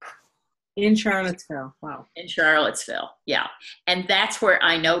 In Charlottesville, wow. In Charlottesville, yeah. And that's where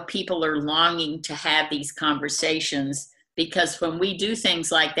I know people are longing to have these conversations, because when we do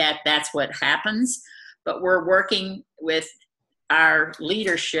things like that, that's what happens. But we're working with our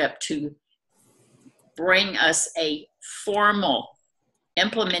leadership to bring us a formal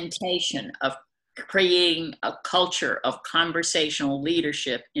implementation of creating a culture of conversational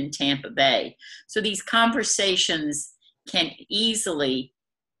leadership in Tampa Bay. So these conversations can easily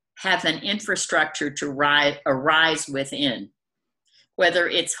have an infrastructure to arise within, whether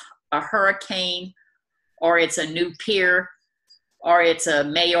it's a hurricane or it's a new peer or it's a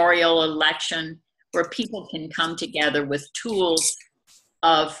mayoral election, where people can come together with tools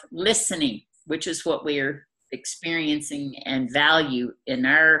of listening, which is what we're experiencing and value in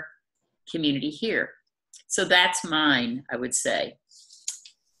our community here. So that's mine, I would say.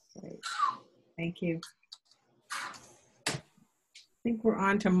 Great. Thank you. I think we're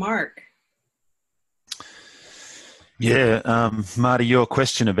on to Mark. Yeah, Marty, your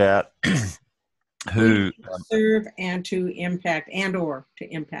question about who serve and to impact, and or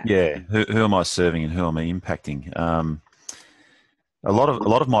to impact. Yeah, who am I serving and who am I impacting? A lot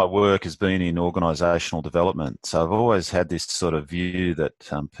of my work has been in organisational development, so I've always had this sort of view that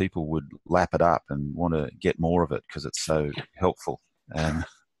people would lap it up and want to get more of it because it's so helpful. And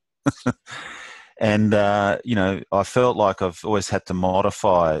and you know, I felt like I've always had to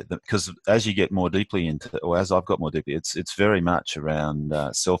modify because as you get more deeply into, or as I've got more deeply, it's very much around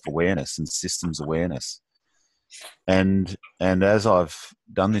self-awareness and systems awareness. And as I've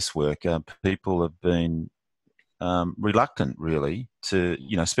done this work, people have been reluctant, really, to,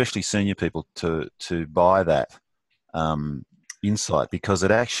 you know, especially senior people, to buy that insight, because it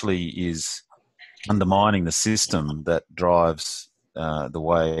actually is undermining the system that drives the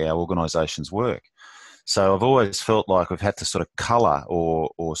way our organisations work. So I've always felt like I've had to sort of colour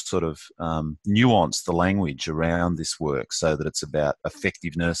or sort of nuance the language around this work so that it's about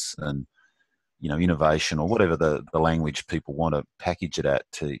effectiveness and, you know, innovation, or whatever the language people want to package it at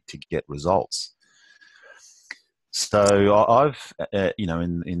to get results. So I've,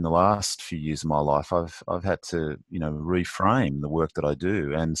 in the last few years of my life, I've had to, reframe the work that I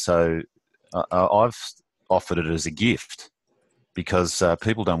do, and so I've offered it as a gift because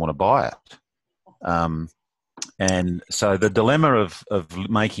people don't want to buy it, and so the dilemma of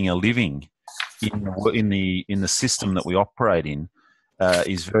making a living in the system that we operate in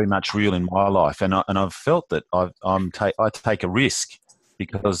is very much real in my life, and I've felt that I take a risk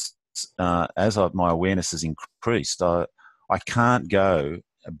because as my awareness has increased, I can't go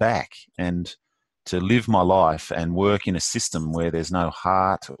back and to live my life and work in a system where there's no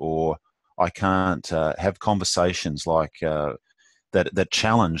heart, or I can't have conversations like that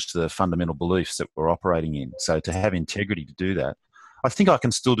challenge the fundamental beliefs that we're operating in. So to have integrity to do that, I think I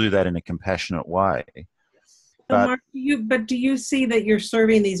can still do that in a compassionate way. So Mark, do you see that you're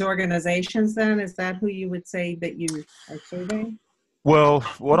serving these organizations then? Is that who you would say that you are serving? Well,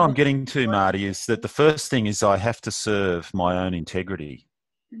 what I'm getting to, Marty, is that the first thing is I have to serve my own integrity.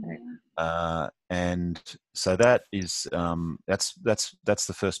 And so that is that's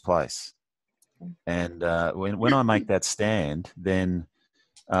the first place. And when I make that stand, then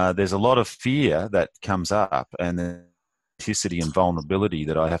there's a lot of fear that comes up, and the authenticity and vulnerability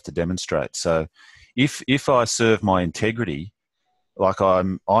that I have to demonstrate. So if I serve my integrity, like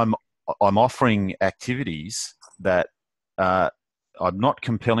I'm offering activities that I'm not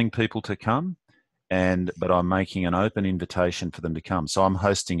compelling people to come, but I'm making an open invitation for them to come. So I'm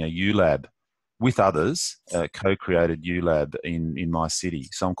hosting a ULab with others, a co-created ULab in my city.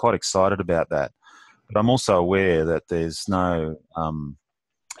 So I'm quite excited about that. But I'm also aware that there's no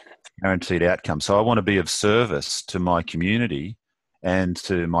guaranteed outcome. So I want to be of service to my community and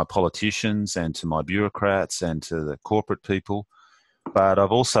to my politicians and to my bureaucrats and to the corporate people. But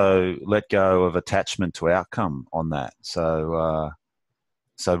I've also let go of attachment to outcome on that. So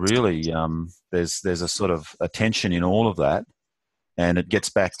really, there's a sort of a tension in all of that, and it gets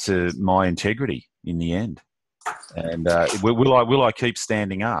back to my integrity in the end. And will I keep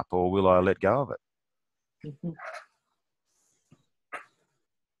standing up, or will I let go of it? Mm-hmm.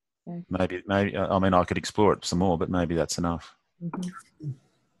 Okay. Maybe. I mean, I could explore it some more, but maybe that's enough. Mm-hmm.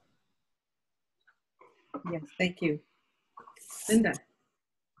 Yes, thank you, Linda.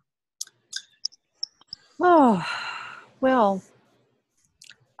 Oh, well,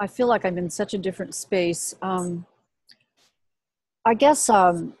 I feel like I'm in such a different space. I guess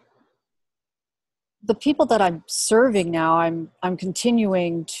the people that I'm serving now, I'm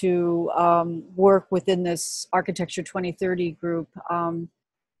continuing to work within this Architecture 2030 group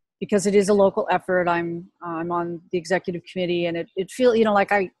because it is a local effort. I'm on the executive committee, and it feels,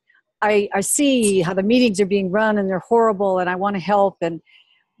 like I see how the meetings are being run and they're horrible, and I want to help,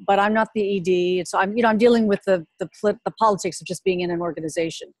 but I'm not the ED. So I'm dealing with the politics of just being in an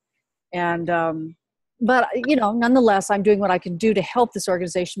organization. And, but nonetheless, I'm doing what I can do to help this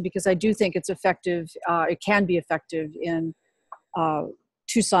organization because I do think it's effective. It can be effective in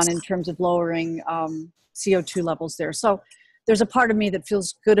Tucson in terms of lowering CO2 levels there. So there's a part of me that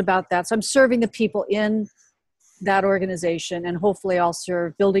feels good about that. So I'm serving the people in that organization, and hopefully I'll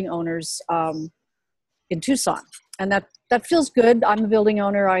serve building owners in Tucson. And that feels good. I'm a building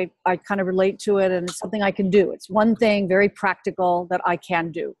owner. I kind of relate to it, and it's something I can do. It's one thing, very practical, that I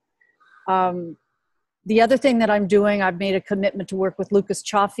can do. The other thing that I'm doing, I've made a commitment to work with Lucas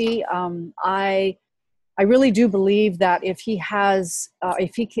Chaffee. I really do believe that if he has,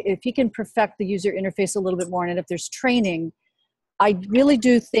 if he can perfect the user interface a little bit more, and if there's training, I really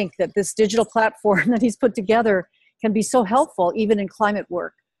do think that this digital platform that he's put together can be so helpful, even in climate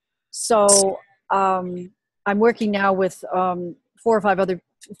work. So I'm working now with 4 or 5 other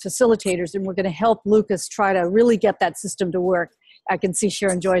facilitators, and we're going to help Lucas try to really get that system to work. I can see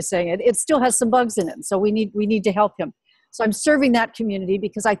Sharon Joy saying it still has some bugs in it, so we need to help him. So I'm serving that community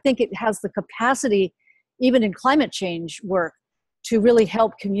because I think it has the capacity, even in climate change work, to really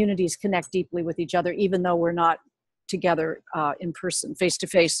help communities connect deeply with each other, even though we're not together in person, face to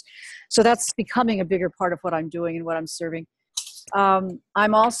face. So that's becoming a bigger part of what I'm doing and what I'm serving. I'm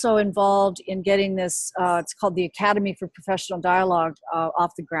also involved in getting this, it's called the Academy for Professional Dialogue,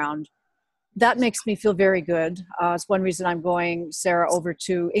 off the ground. That makes me feel very good. It's one reason I'm going, Sarah, over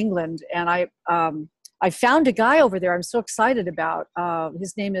to England. And I found a guy over there I'm so excited about.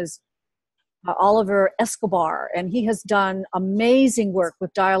 His name is Oliver Escobar, and he has done amazing work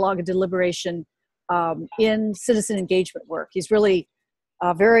with dialogue and deliberation in citizen engagement work. He's really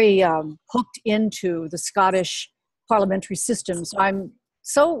very hooked into the Scottish parliamentary system. So I'm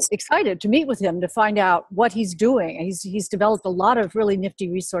so excited to meet with him to find out what he's doing. He's developed a lot of really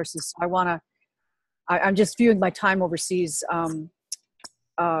nifty resources. I'm just viewing my time overseas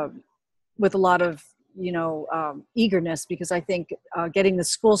with a lot of eagerness, because I think getting the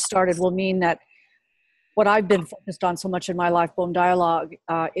school started will mean that what I've been focused on so much in my life, Boehm Dialogue,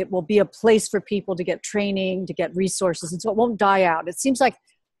 it will be a place for people to get training, to get resources, and so it won't die out. It seems like,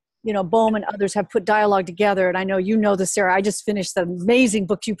 Boehm and others have put dialogue together, and I know you know this, Sarah. I just finished the amazing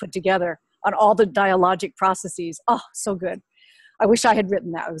book you put together on all the dialogic processes. Oh, so good. I wish I had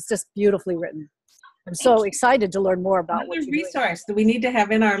written that. It was just beautifully written. I'm so excited to learn more about what you're resource that we need to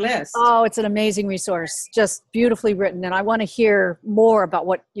have in our list. Oh, it's an amazing resource, just beautifully written. And I want to hear more about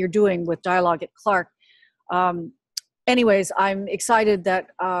what you're doing with Dialogue at Clark. Anyways, I'm excited that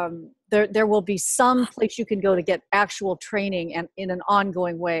there will be some place you can go to get actual training and in an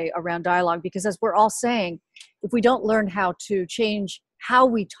ongoing way around dialogue, because as we're all saying, if we don't learn how to change how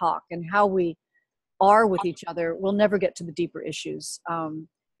we talk and how we are with each other, we'll never get to the deeper issues.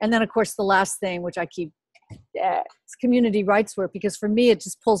 And then, of course, the last thing, which I keep, it's community rights work, because for me, it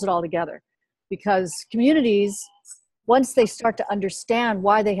just pulls it all together. Because communities, once they start to understand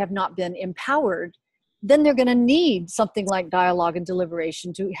why they have not been empowered, then they're going to need something like dialogue and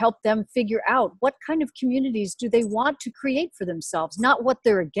deliberation to help them figure out what kind of communities do they want to create for themselves, not what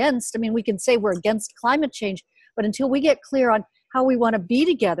they're against. I mean, we can say we're against climate change, but until we get clear on how we want to be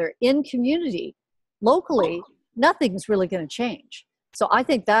together in community, locally, nothing's really going to change. So I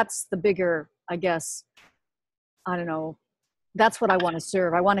think that's the bigger, I guess, I don't know, that's what I want to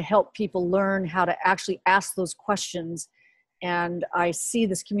serve. I want to help people learn how to actually ask those questions. And I see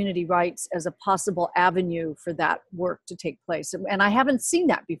this community rights as a possible avenue for that work to take place. And I haven't seen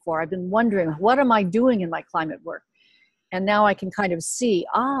that before. I've been wondering, what am I doing in my climate work? And now I can kind of see,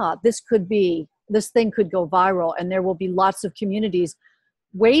 this thing could go viral, and there will be lots of communities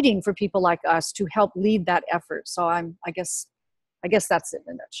waiting for people like us to help lead that effort. So I guess that's it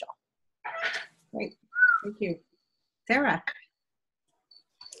in a nutshell. Great. Thank you. Sarah.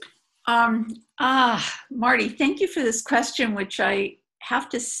 Marty, thank you for this question, which I have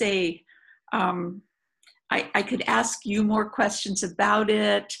to say, I could ask you more questions about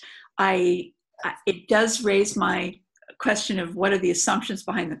it. It does raise my question of what are the assumptions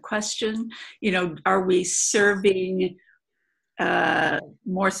behind the question. Are we serving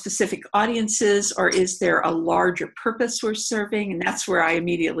more specific audiences, or is there a larger purpose we're serving? And that's where I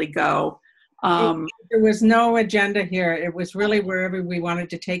immediately go. There was no agenda here. It was really wherever we wanted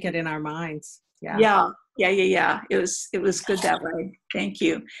to take it in our minds. Yeah. It was good that way. Thank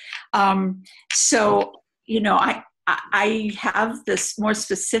you. So, I have this more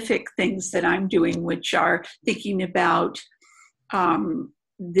specific things that I'm doing, which are thinking about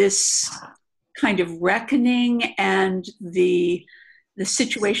this kind of reckoning and the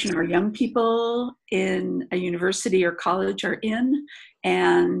situation our young people in a university or college are in,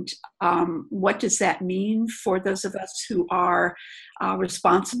 and what does that mean for those of us who are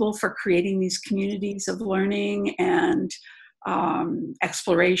responsible for creating these communities of learning and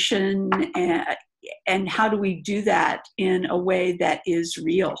exploration, and how do we do that in a way that is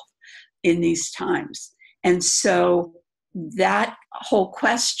real in these times. And so that whole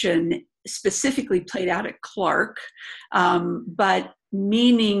question specifically played out at Clark, but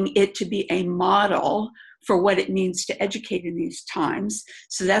meaning it to be a model for what it means to educate in these times.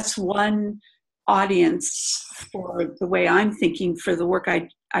 So that's one audience for the way I'm thinking for the work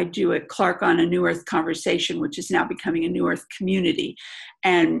I do at Clark on a New Earth conversation, which is now becoming a New Earth community.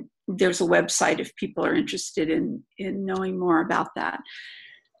 And there's a website if people are interested in knowing more about that.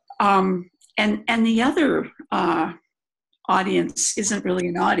 And the other audience isn't really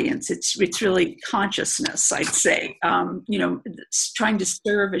an audience. It's really consciousness, I'd say. Trying to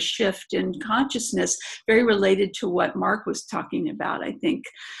serve a shift in consciousness, very related to what Mark was talking about, I think,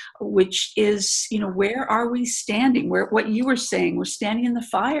 which is, where are we standing? What you were saying, we're standing in the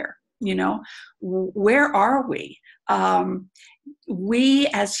fire. Where are we? We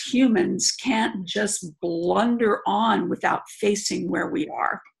as humans can't just blunder on without facing where we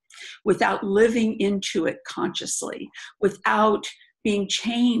are, without living into it consciously, without being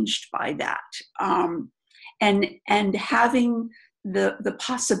changed by that, and having the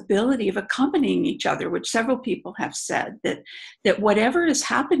possibility of accompanying each other, which several people have said, that whatever is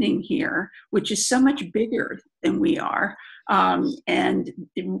happening here, which is so much bigger than we are, and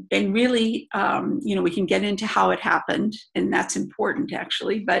really, we can get into how it happened, and that's important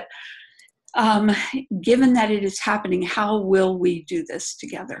actually, but given that it is happening, how will we do this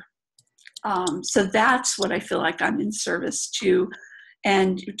together? So that's what I feel like I'm in service to,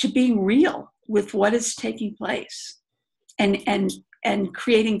 and to being real with what is taking place, and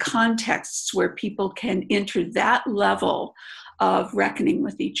creating contexts where people can enter that level of reckoning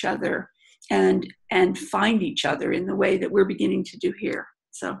with each other and find each other in the way that we're beginning to do here.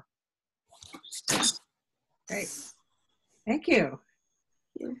 So Great. Thank you.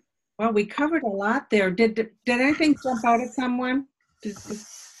 Yeah. Well, we covered a lot there. Did anything jump out at someone?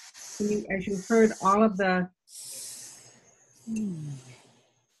 As you heard all of the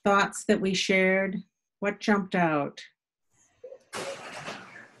thoughts that we shared, what jumped out?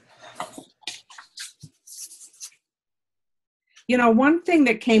 You know, one thing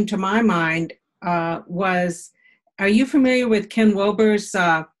that came to my mind was, are you familiar with Ken Wilber's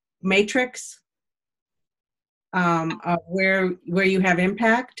matrix where you have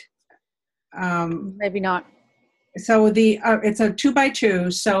impact? Maybe not. So it's a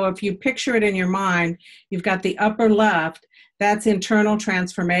 2x2. So if you picture it in your mind, you've got the upper left, that's internal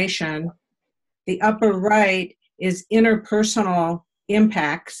transformation. The upper right is interpersonal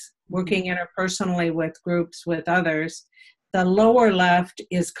impacts, working interpersonally with groups, with others. The lower left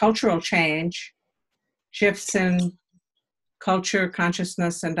is cultural change, shifts in culture,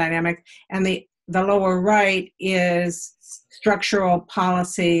 consciousness, and dynamic. And the lower right is structural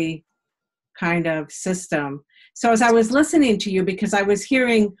policy kind of system. So as I was listening to you, because I was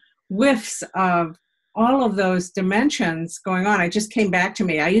hearing whiffs of all of those dimensions going on, it just came back to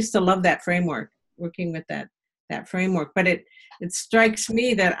me. I used to love that framework, working with that framework. But it strikes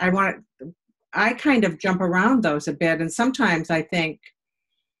me that I kind of jump around those a bit, and sometimes I think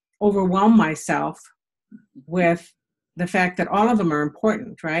overwhelm myself with the fact that all of them are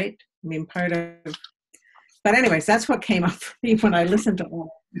important, right? I mean, but anyways, that's what came up for me when I listened to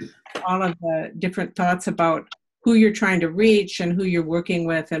all of the different thoughts about who you're trying to reach and who you're working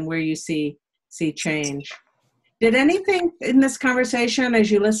with and where you see change. Did anything in this conversation,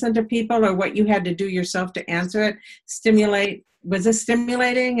 as you listened to people, or what you had to do yourself to answer it, was this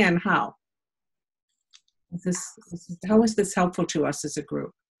stimulating, and how? How was this helpful to us as a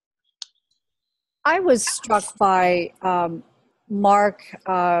group? I was struck by Mark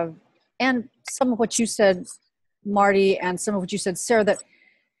and some of what you said, Marty, and some of what you said, Sarah, that,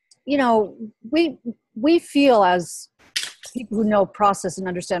 you know, we feel as people who know process and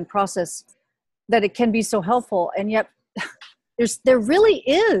understand process that it can be so helpful, and yet there really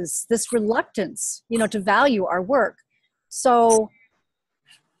is this reluctance, you know, to value our work. So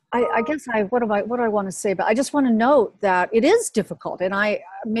I guess what do I want to say? But I just want to note that it is difficult, and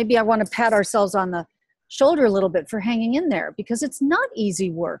maybe I want to pat ourselves on the shoulder a little bit for hanging in there, because it's not easy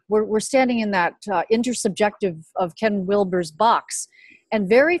work. We're standing in that intersubjective of Ken Wilber's box, and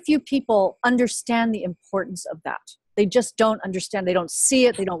very few people understand the importance of that. They just don't understand. They don't see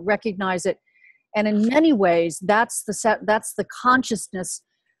it. They don't recognize it. And in many ways, that's the consciousness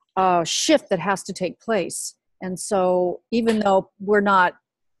shift that has to take place. And so even though we're not,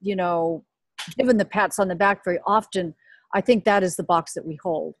 you know, given the pats on the back very often, I think that is the box that we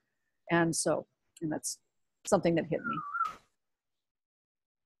hold. And that's something that hit me.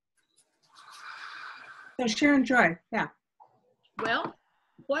 So Sharon Joy, yeah. Well,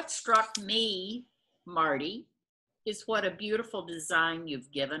 what struck me, Marty, is what a beautiful design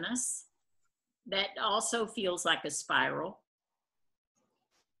you've given us that also feels like a spiral.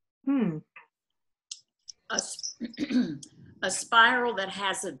 A spiral that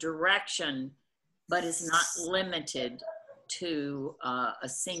has a direction, but is not limited to a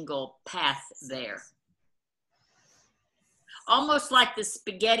single path there. Almost like the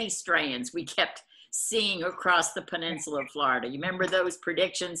spaghetti strands we kept seeing across the peninsula of Florida. You remember those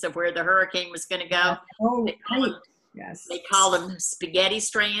predictions of where the hurricane was going to go? Oh, right. Yes. They call them spaghetti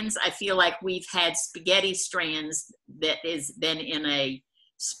strands. I feel like we've had spaghetti strands that is then in a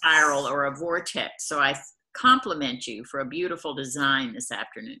spiral or a vortex. So I compliment you for a beautiful design this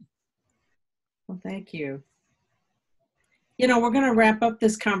afternoon. Well, thank you. You know, we're going to wrap up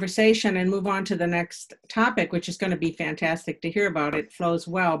this conversation and move on to the next topic, which is going to be fantastic to hear about. It flows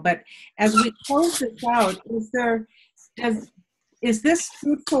well. But as we close this out, is this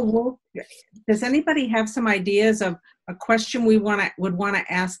fruitful work? Does anybody have some ideas of a question we would want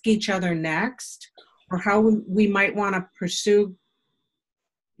to ask each other next, or how we might want to pursue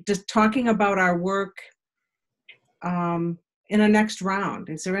just talking about our work in a next round?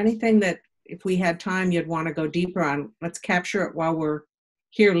 Is there anything that, if we had time, you'd want to go deeper on? Let's capture it while we're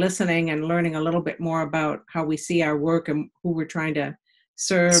here listening and learning a little bit more about how we see our work and who we're trying to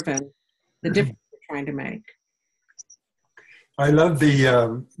serve and the difference we're trying to make. I love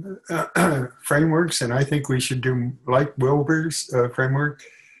the frameworks, and I think we should do like Wilber's framework.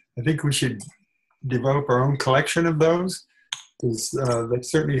 I think we should develop our own collection of those, because they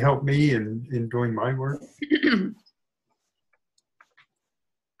certainly help me in doing my work.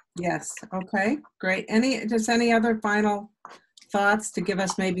 Yes. Okay. Great. Any other final thoughts to give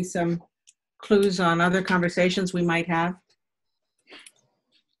us maybe some clues on other conversations we might have?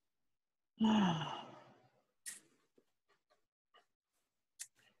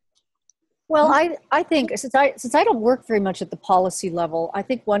 Well, I think since I don't work very much at the policy level, I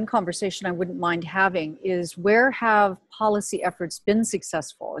think one conversation I wouldn't mind having is where have policy efforts been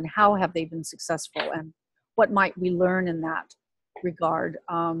successful and how have they been successful and what might we learn in that regard.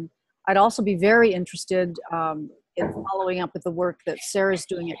 I'd also be very interested in following up with the work that Sarah's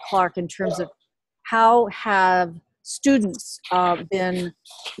doing at Clark in terms of how have students been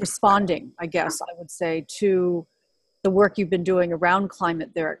responding, I guess I would say, to the work you've been doing around climate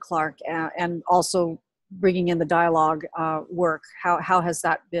there at Clark, and also bringing in the dialogue work. How has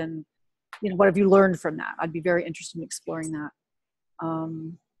that been, what have you learned from that? I'd be very interested in exploring that.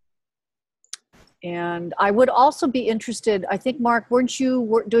 And I would also be interested, I think, Mark, weren't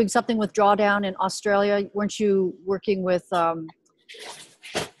you doing something with Drawdown in Australia? Weren't you working with, what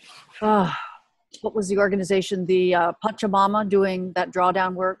was the organization, the Pachamama, doing that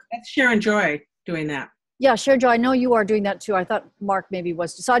drawdown work? That's Sharon Joy doing that. Yeah, Sharon Joy, I know you are doing that too. I thought Mark maybe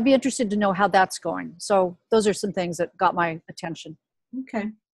was. So I'd be interested to know how that's going. So those are some things that got my attention. Okay.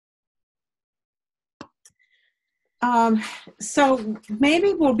 So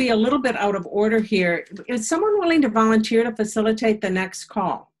maybe we'll be a little bit out of order here. Is someone willing to volunteer to facilitate the next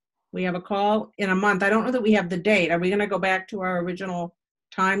call? We have a call in a month. I don't know that we have the date. Are we going to go back to our original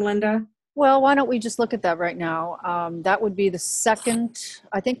time, Linda? Well, why don't we just look at that right now? That would be the second.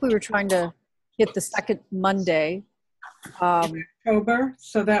 I think we were trying to hit the second Monday. October.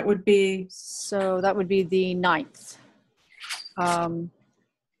 So that would be the 9th.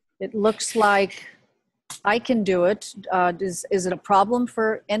 It looks like I can do it. Is it a problem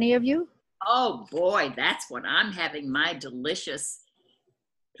for any of you? Oh boy, that's when I'm having my delicious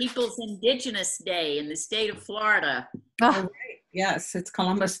People's Indigenous Day in the state of Florida. Oh, right. Yes, it's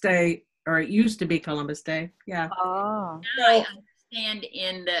Columbus Day, or it used to be Columbus Day. Yeah. Oh. I understand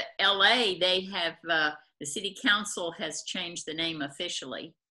in the LA, they have, the city council has changed the name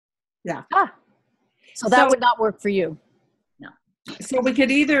officially. Yeah. So that would not work for you. No. So we could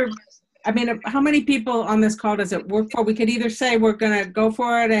either, I mean, how many people on this call does it work for? We could either say we're going to go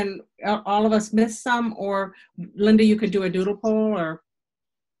for it and all of us miss some, or Linda, you could do a doodle poll, or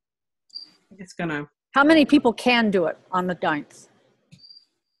it's going to. How many people can do it on the 9th?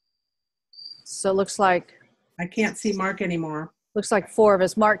 So it looks like. I can't see Mark anymore. Looks like 4 of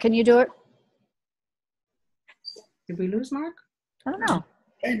us. Mark, can you do it? Did we lose Mark? I don't know.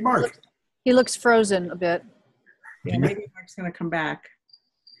 Hey, Mark. He looks frozen a bit. Yeah, maybe Mark's going to come back.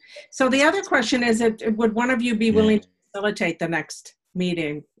 So the other question is, would one of you be willing to facilitate the next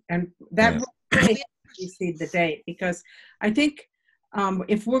meeting? And that would really precede the date, because I think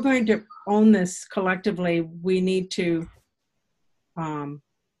if we're going to own this collectively, we need to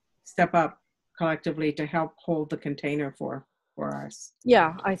step up collectively to help hold the container for us.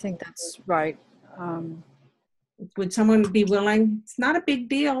 Yeah, I think that's right. Would someone be willing? It's not a big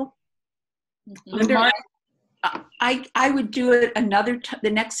deal. Linda, I would do it the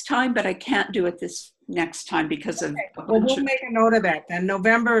next time, but I can't do it this next time because of. Well, we'll make a note of that. Then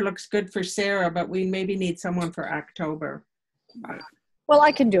November looks good for Sarah, but we maybe need someone for October. Well,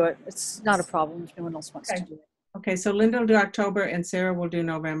 I can do it. It's not a problem if no one else wants to do it. Okay, so Linda will do October and Sarah will do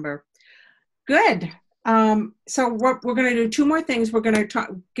November. Good. So what we're going to do 2 more things. We're going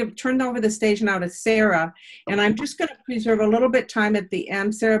to turn over the stage now to Sarah, and I'm just going to preserve a little bit time at the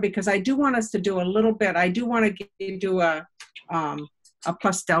end, Sarah, because I do want us to do a little bit. I do want to do a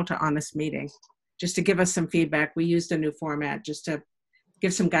plus delta on this meeting, just to give us some feedback. We used a new format just to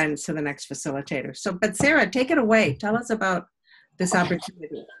give some guidance to the next facilitator. So, but Sarah, take it away. Tell us about this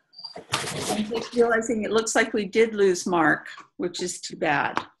opportunity. I'm just realizing it looks like we did lose Mark, which is too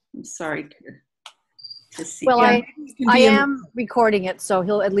bad. I'm sorry to see. Well, I am recording it, so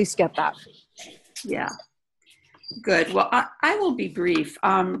he'll at least get that. Yeah. Good. Well, I will be brief.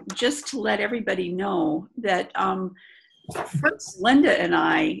 Just to let everybody know that first Linda and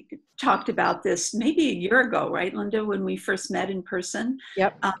I talked about this maybe a year ago, right, Linda, when we first met in person?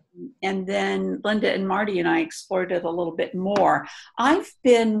 Yep. And then Linda and Marty and I explored it a little bit more. I've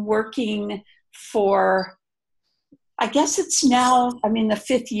been working for, I guess it's now, I'm in the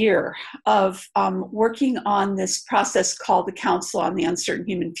 5th year of working on this process called the Council on the Uncertain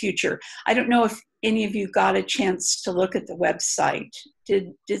Human Future. I don't know if any of you got a chance to look at the website.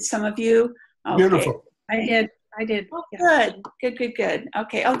 Did some of you? Okay. Beautiful. I did. Oh, Yeah. Good.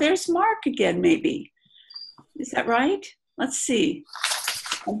 Okay. Oh, there's Mark again, maybe. Is that right? Let's see.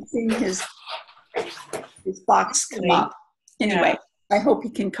 I'm seeing his box come up. Anyway, I hope he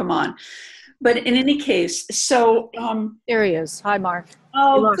can come on. But in any case, so. There he is. Hi, Mark.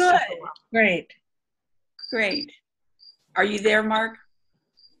 Oh, good. Great. Are you there, Mark?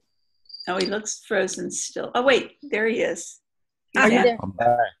 Oh, he looks frozen still. Oh, wait, there he is. Are you there? I'm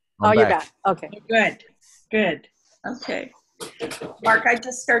back. Oh, you're back. Okay. Good, good. Okay. Mark, I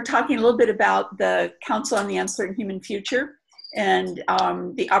just started talking a little bit about the Council on the Uncertain Human Future and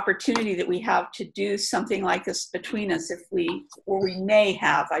the opportunity that we have to do something like this between us, or we may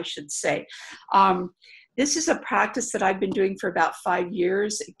have, I should say. This is a practice that I've been doing for about 5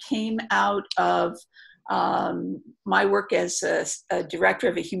 years. It came out of my work as a director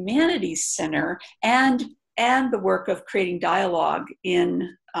of a humanities center and the work of creating dialogue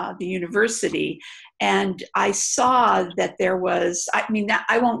in the university. And I saw that there was,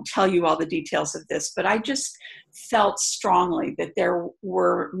 I won't tell you all the details of this, but I just felt strongly that there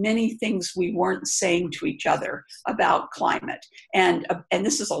were many things we weren't saying to each other about climate. And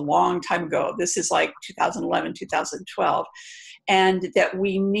this is a long time ago. This is like 2011, 2012. And that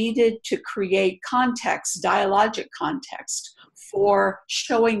we needed to create context, dialogic context, for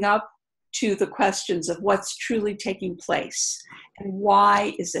showing up to the questions of what's truly taking place and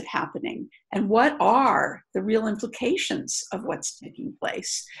why is it happening and what are the real implications of what's taking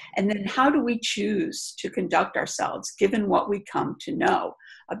place, and then how do we choose to conduct ourselves given what we come to know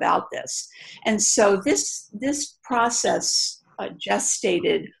about this. And so this process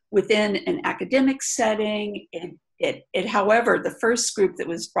gestated within an academic setting. However, the first group that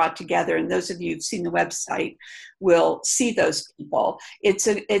was brought together, and those of you who've seen the website will see those people. It's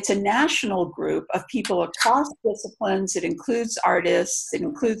a national group of people across disciplines. It includes artists, it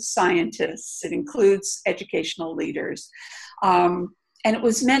includes scientists, it includes educational leaders. And it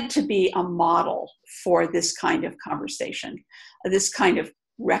was meant to be a model for this kind of conversation, this kind of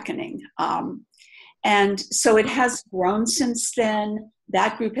reckoning. And so it has grown since then.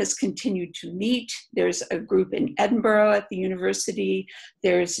 That group has continued to meet. There's a group in Edinburgh at the university.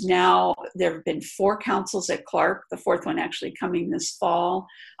 There have been 4 councils at Clark, the 4th one actually coming this fall,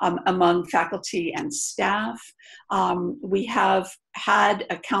 among faculty and staff. We have had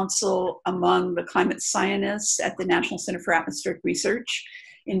a council among the climate scientists at the National Center for Atmospheric Research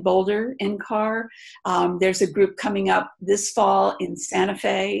in Boulder, NCAR. There's a group coming up this fall in Santa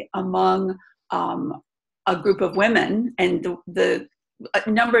Fe among a group of women, and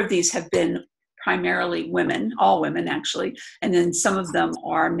a number of these have been primarily women, all women actually, and then some of them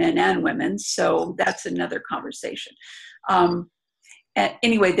are men and women, so that's another conversation.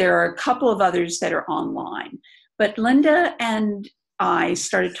 Anyway, there are a couple of others that are online, but Linda and I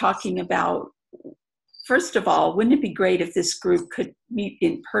started talking about, first of all, wouldn't it be great if this group could meet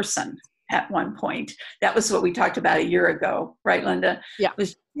in person at one point? That was what we talked about a year ago, right, Linda? Yeah. It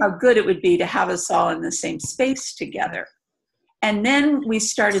was how good it would be to have us all in the same space together. And then we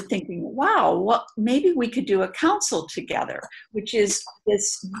started thinking, wow, well, maybe we could do a council together, which is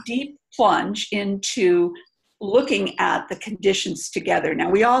this deep plunge into looking at the conditions together. Now,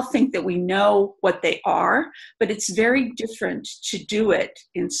 we all think that we know what they are, but it's very different to do it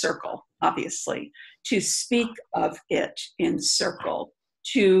in circle, obviously, to speak of it in circle,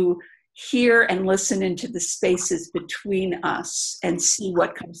 to hear and listen into the spaces between us and see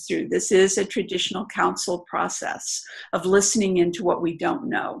what comes through. This is a traditional council process of listening into what we don't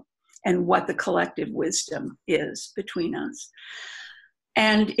know and what the collective wisdom is between us.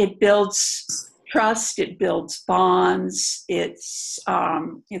 And it builds trust, it builds bonds, it's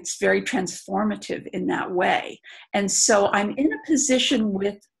very transformative in that way. And so I'm in a position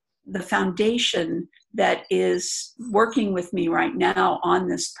with the foundation that is working with me right now on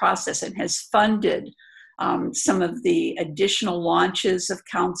this process and has funded some of the additional launches of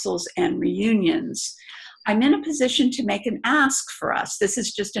councils and reunions. I'm in a position to make an ask for us. This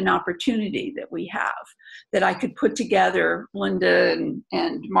is just an opportunity that we have, that I could put together, Linda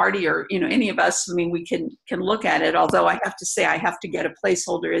and Marty, or any of us. I mean, we can look at it, although I have to say I have to get a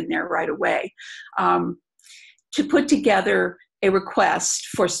placeholder in there right away, to put together a request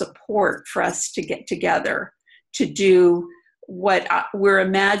for support for us to get together to do what we're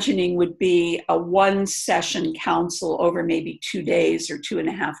imagining would be a 1-session council over maybe 2 days or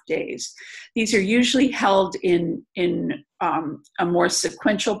 2.5 days. These are usually held in a more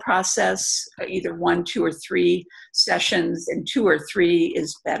sequential process, either 1, 2, or 3 sessions, and 2 or 3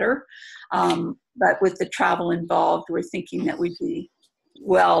 is better. But with the travel involved, we're thinking that we'd be,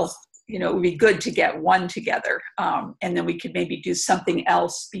 it would be good to get 1 together, and then we could maybe do something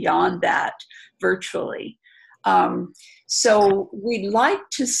else beyond that virtually. So we'd like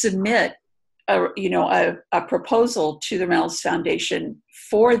to submit a proposal to the Reynolds Foundation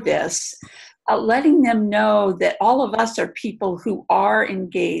for this, letting them know that all of us are people who are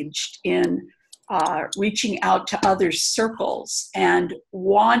engaged in reaching out to other circles and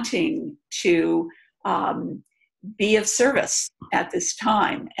wanting to be of service at this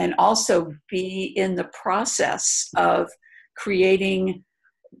time, and also be in the process of creating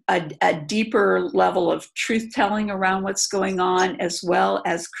a deeper level of truth-telling around what's going on, as well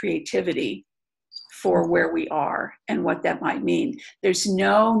as creativity for where we are and what that might mean. There's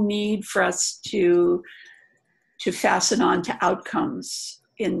no need for us to fasten on to outcomes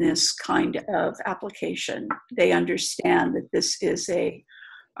in this kind of application. They understand that this is a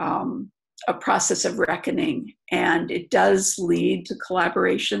process of reckoning, and it does lead to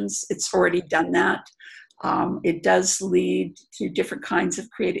collaborations. It's already done that. It does lead to different kinds of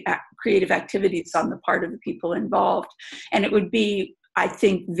creative activities on the part of the people involved. And it would be, I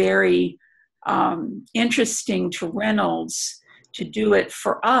think, very interesting to Reynolds to do it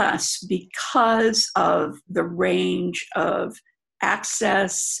for us because of the range of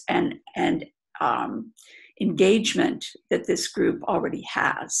access and engagement that this group already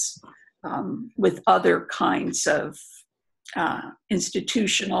has with other kinds of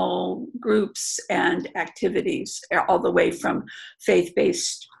institutional groups and activities, all the way from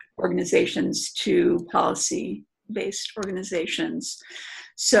faith-based organizations to policy-based organizations.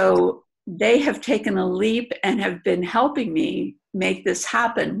 So they have taken a leap and have been helping me make this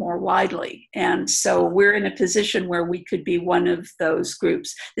happen more widely. And so we're in a position where we could be one of those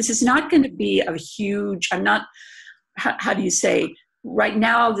groups. This is not going to be a huge, how do you say, right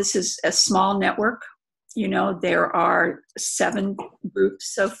now this is a small network. You know, there are 7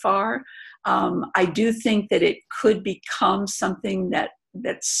 groups so far. I do think that it could become something that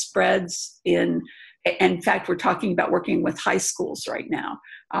spreads in fact, we're talking about working with high schools right now.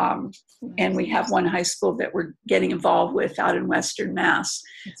 And we have one high school that we're getting involved with out in Western Mass.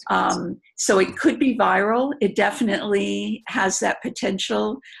 So it could be viral. It definitely has that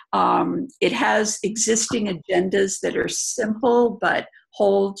potential. It has existing agendas that are simple, but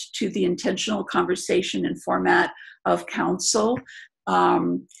hold to the intentional conversation and format of council.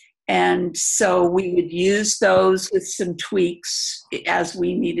 And so we would use those with some tweaks as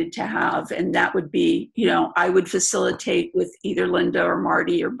we needed to have. And that would be, you know, I would facilitate with either Linda or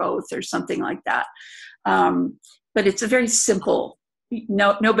Marty or both or something like that. But it's a very simple,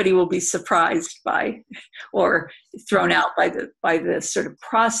 nobody will be surprised by or thrown out by the sort of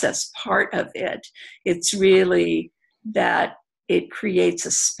process part of it. It's really that it creates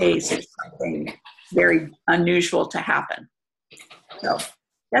a space for something very unusual to happen. So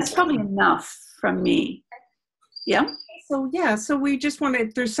that's probably enough from me. Yeah? So we just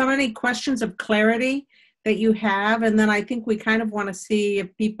wanted, there's so many questions of clarity that you have, and then I think we kind of want to see if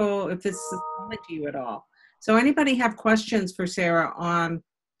this is coming to you at all. So anybody have questions for Sarah to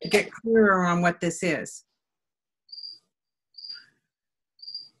get clearer on what this is?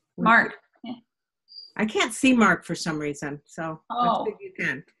 Mark. I can't see Mark for some reason, so let's see if you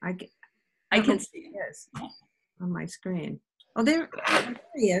can. I can see it on my screen. Oh, there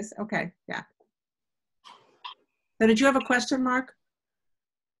he is. Okay, yeah. So did you have a question, Mark?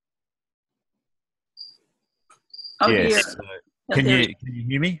 Oh, yes. Can you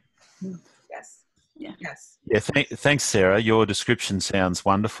hear me? Yes. Yeah. Yes. Yeah. Thanks, Sarah. Your description sounds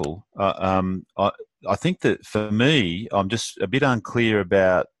wonderful. I think that for me, I'm just a bit unclear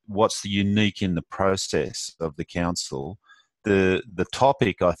about what's the unique in the process of the council. The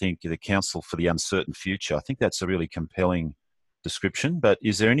topic, I think, the Council for the Uncertain Future, I think that's a really compelling description, but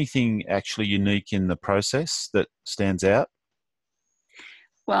is there anything actually unique in the process that stands out?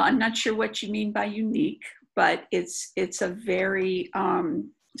 Well, I'm not sure what you mean by unique, but it's a very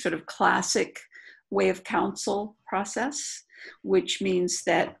sort of classic way of council process, which means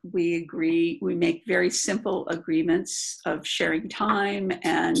that we make very simple agreements of sharing time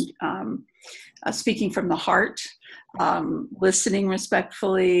and speaking from the heart, listening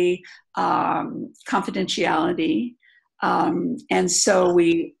respectfully, confidentiality. And so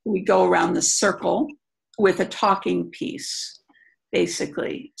we go around the circle with a talking piece,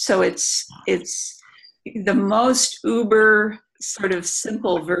 basically. So it's the most uber sort of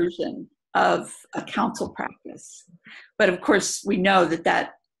simple version of a council practice. But of course, we know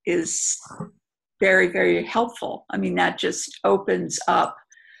that is very, very helpful. I mean, that just opens up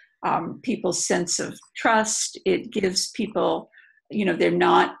people's sense of trust. It gives people, you know, they're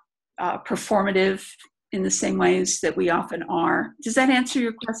not performative in the same ways that we often are. Does that answer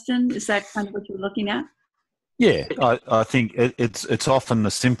your question? Is that kind of what you're looking at? Yeah, I think it's often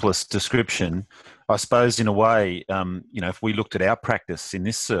the simplest description. I suppose in a way, you know, if we looked at our practice in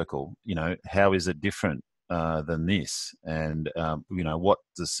this circle, you know, how is it different than this? And, you know,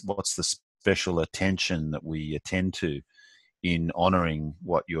 what's the special attention that we attend to in honouring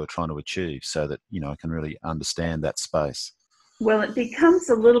what you're trying to achieve so that, you know, I can really understand that space? Well, it becomes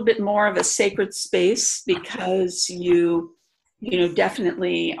a little bit more of a sacred space because you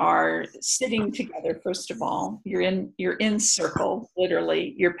definitely are sitting together. First of all, you're in circle,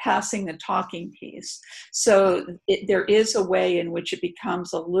 literally. You're passing the talking piece. So there is a way in which it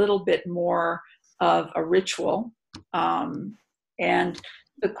becomes a little bit more of a ritual, and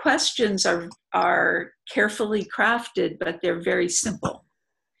the questions are carefully crafted, but they're very simple.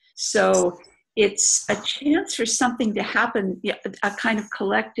 So it's a chance for something to happen, a kind of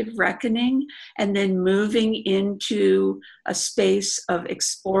collective reckoning, and then moving into a space of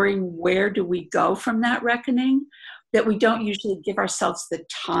exploring where do we go from that reckoning that we don't usually give ourselves the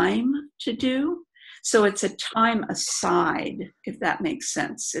time to do. So it's a time aside, if that makes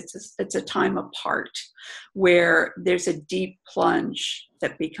sense. It's a time apart where there's a deep plunge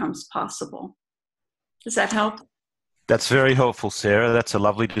that becomes possible. Does that help? That's very helpful, Sarah. That's a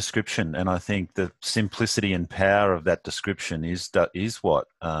lovely description, and I think the simplicity and power of that description is what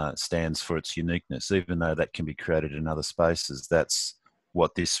stands for its uniqueness. Even though that can be created in other spaces, that's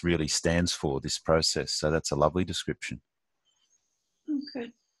what this really stands for, this process. So that's a lovely description.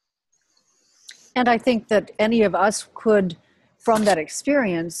 Okay. And I think that any of us could, from that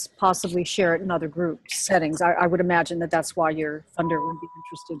experience, possibly share it in other group settings. I would imagine that that's why your funder would be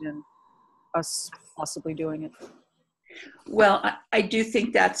interested in us possibly doing it. Well, I do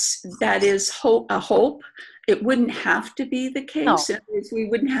think that is a hope. It wouldn't have to be the case. No. We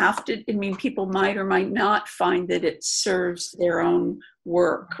wouldn't have to. I mean, people might or might not find that it serves their own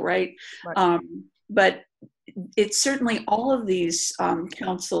work, right? But it's certainly, all of these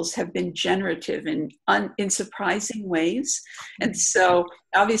councils have been generative in surprising ways. And so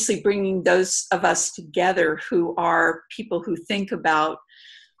obviously bringing those of us together who are people who think about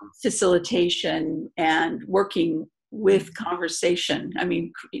facilitation and working with conversation, I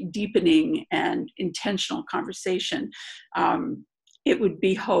mean, deepening and intentional conversation, it would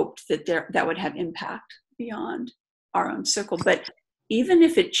be hoped that that would have impact beyond our own circle. But even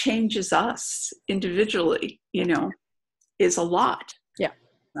if it changes us individually, is a lot. Yeah,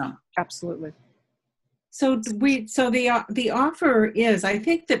 absolutely. So the offer is, I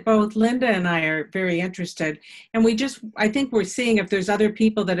think that both Linda and I are very interested, and I think we're seeing if there's other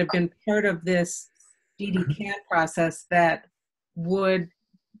people that have been part of this DD-CAN process that would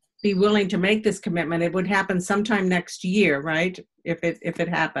be willing to make this commitment. It would happen sometime next year, right? If it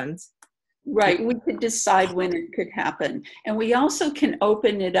happens. Right, we could decide when it could happen. And we also can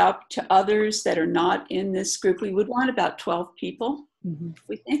open it up to others that are not in this group. We would want about 12 people,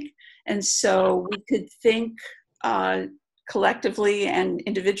 we think. And so we could think collectively and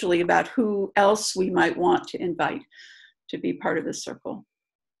individually about who else we might want to invite to be part of the circle.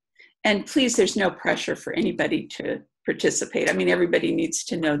 And please, there's no pressure for anybody to participate. I mean, everybody needs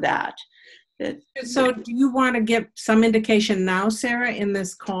to know that. So do you want to give some indication now, Sarah, in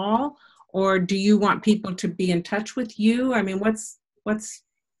this call? Or do you want people to be in touch with you? I mean, what's?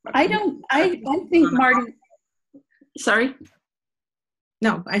 I think Marty, sorry?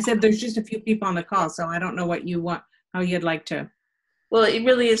 No, I said there's just a few people on the call, so I don't know what you want, how you'd like to. Well, it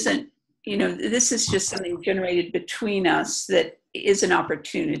really isn't, this is just something generated between us that is an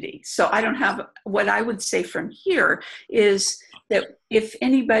opportunity. So I don't have, what I would say from here is that if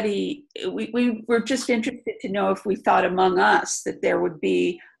anybody, we were just interested to know if we thought among us that there would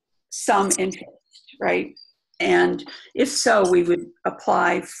be some interest, right? And if so, we would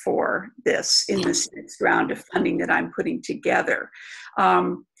apply for this in this next round of funding that I'm putting together.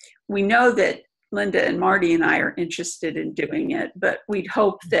 We know that Linda and Marty and I are interested in doing it, but we'd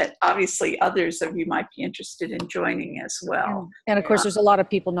hope that obviously others of you might be interested in joining as well. And of course, there's a lot of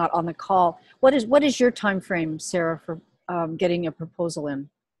people not on the call. What is your time frame, Sarah, for getting a proposal in?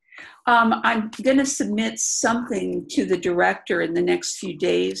 I'm going to submit something to the director in the next few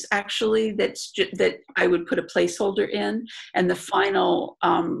days, actually, that I would put a placeholder in, and the final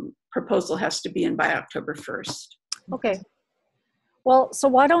proposal has to be in by October 1st. Okay. Well, so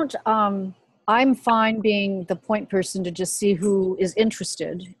why don't, I'm fine being the point person to just see who is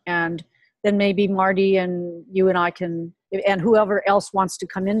interested, and then maybe Marty and you and I can, and whoever else wants to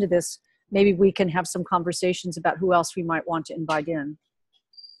come into this, maybe we can have some conversations about who else we might want to invite in.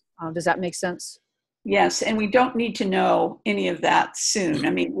 Does that make sense? Yes, and we don't need to know any of that soon. I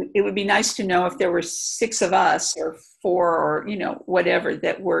mean, it would be nice to know if there were 6 of us or 4 or, whatever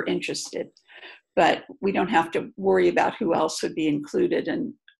that were interested. But we don't have to worry about who else would be included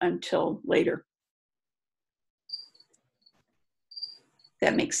until later.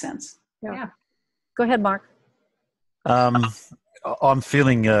 That makes sense. Yeah. Go ahead, Mark. I'm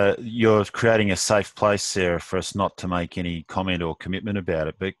feeling you're creating a safe place, Sarah, for us not to make any comment or commitment about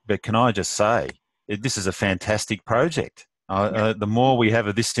it. But can I just say, this is a fantastic project. The more we have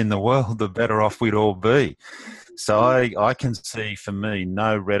of this in the world, the better off we'd all be. So I can see, for me,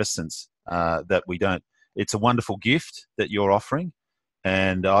 no reticence that we don't. It's a wonderful gift that you're offering,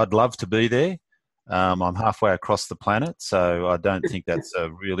 and I'd love to be there. I'm halfway across the planet, so I don't think that's a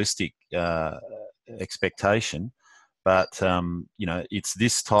realistic expectation. But, it's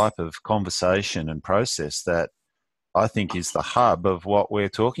this type of conversation and process that I think is the hub of what we're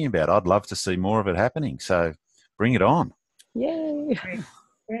talking about. I'd love to see more of it happening. So bring it on. Yay.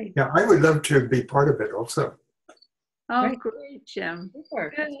 Great. Yeah, I would love to be part of it also. Oh, Great. great, Jim.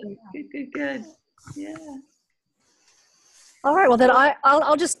 Super. Good. Yeah. All right. Well, then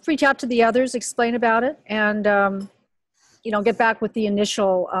I'll just reach out to the others, explain about it, and get back with the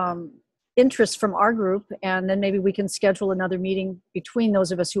initial interest from our group, and then maybe we can schedule another meeting between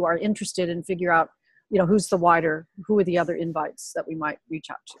those of us who are interested and figure out, who are the other invites that we might reach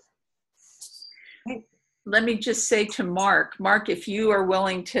out to. Let me just say to Mark, if you are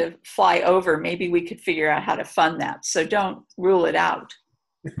willing to fly over, maybe we could figure out how to fund that. So don't rule it out.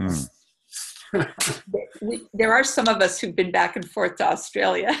 There are some of us who've been back and forth to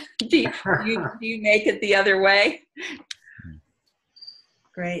Australia. Do you make it the other way?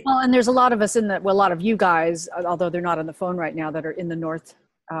 Great. Well, and there's a lot of us a lot of you guys, although they're not on the phone right now, that are in the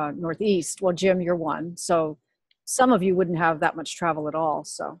Northeast. Well, Jim, you're one. So some of you wouldn't have that much travel at all.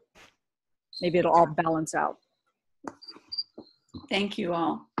 So maybe it'll all balance out. Thank you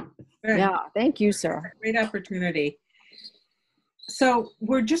all. Good. Yeah. Thank you, Sarah. Great opportunity. So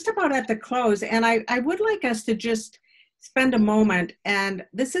we're just about at the close, and I would like us to just spend a moment, and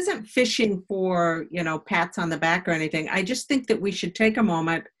this isn't fishing for, pats on the back or anything. I just think that we should take a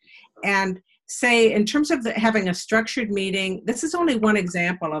moment and say, in terms of having a structured meeting, this is only one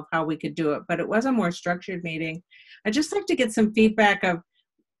example of how we could do it, but it was a more structured meeting. I'd just like to get some feedback of,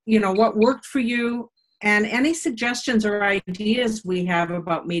 what worked for you and any suggestions or ideas we have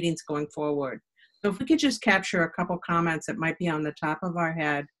about meetings going forward. So if we could just capture a couple comments that might be on the top of our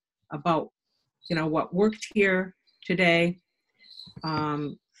head about, what worked here today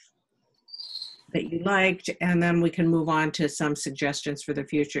that you liked, and then we can move on to some suggestions for the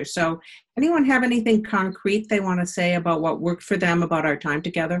future. So anyone have anything concrete they want to say about what worked for them about our time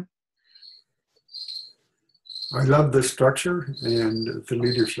together? I love the structure and the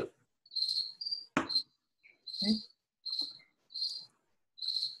leadership. Okay.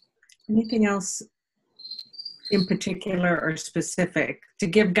 Anything else in particular or specific to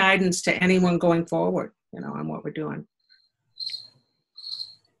give guidance to anyone going forward, on what we're doing?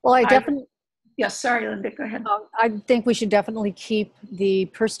 Well, I definitely. Yes, sorry, Linda, go ahead. I think we should definitely keep the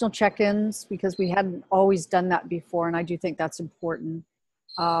personal check-ins because we hadn't always done that before, and I do think that's important.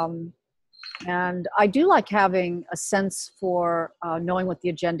 And I do like having a sense for knowing what the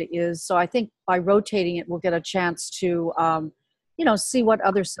agenda is. So I think by rotating it, we'll get a chance to, see what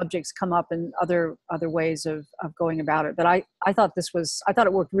other subjects come up and other ways of going about it. But I thought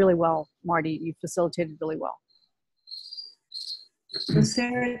it worked really well, Marty. You facilitated really well. So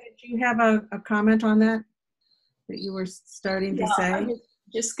Sarah, did you have a comment on that you were starting to say? I was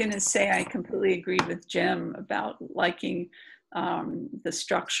just going to say I completely agree with Jim about liking the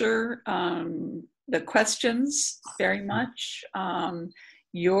structure, the questions very much.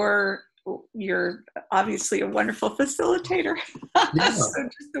 You're obviously a wonderful facilitator. Yeah. So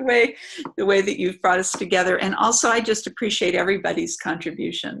just the way that you've brought us together, and also I just appreciate everybody's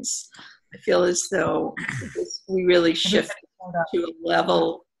contributions. I feel as though we really shift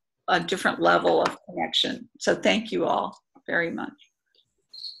to a different level of connection. So thank you all very much.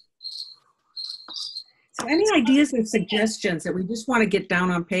 So any ideas or suggestions that we just want to get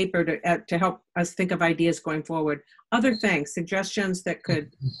down on paper to help us think of ideas going forward? Other things, suggestions that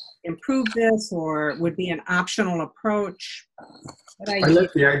could improve this or would be an optional approach? I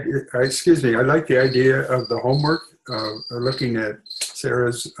like the idea. I like the idea of the homework. Looking at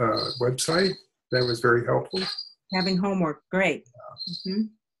Sarah's website, that was very helpful. Having homework, great. Mm-hmm.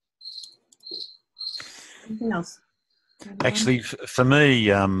 Anything else? Actually, for me,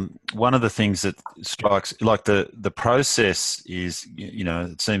 one of the things that strikes, like the process is,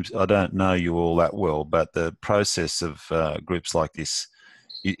 it seems, I don't know you all that well, but the process of groups like this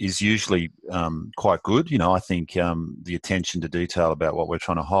is usually quite good. I think the attention to detail about what we're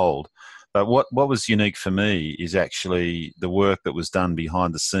trying to hold. But what was unique for me is actually the work that was done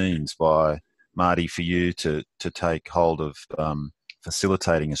behind the scenes by Marty for you to take hold of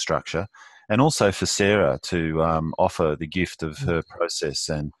facilitating a structure, and also for Sarah to offer the gift of her process.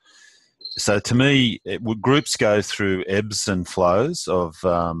 And so to me, groups go through ebbs and flows of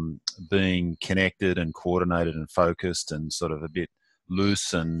being connected and coordinated and focused and sort of a bit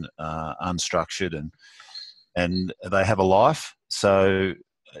loose and unstructured. and they have a life. So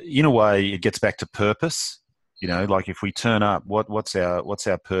in a way, it gets back to purpose. You know, like if we turn up, what's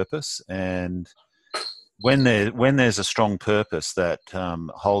our purpose? And when there's a strong purpose that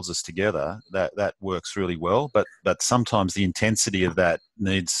holds us together, that works really well. But sometimes the intensity of that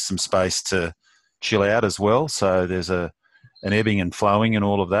needs some space to chill out as well. So there's an ebbing and flowing and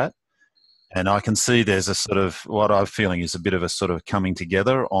all of that. And I can see there's a sort of, what I'm feeling is a bit of a sort of coming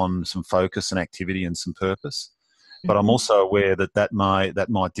together on some focus and activity and some purpose. But I'm also aware that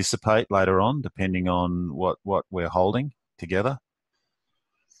might dissipate later on, depending on what we're holding together.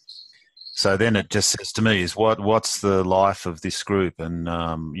 So then it just says to me is what's the life of this group, and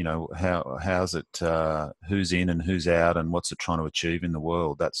you know, how's it, who's in and who's out, and what's it trying to achieve in the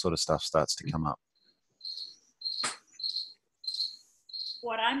world. That sort of stuff starts to come up.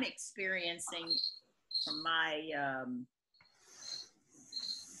 What I'm experiencing from my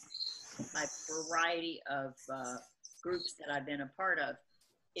my variety of groups that I've been a part of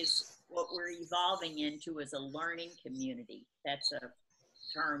is what we're evolving into is a learning community. That's a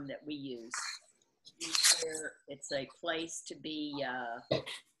term that we use. Where it's a place to be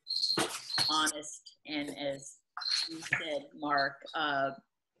honest, and as you said, Mark,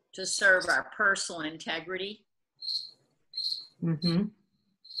 to serve our personal integrity. Mm-hmm.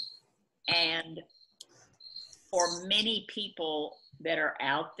 And for many people that are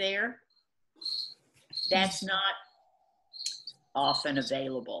out there, that's not often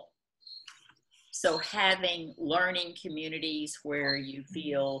available. So having learning communities where you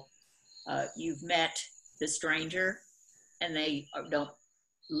feel you've met the stranger, and they don't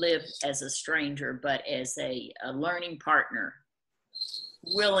live as a stranger, but as a learning partner,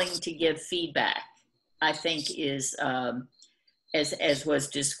 willing to give feedback, I think is, as was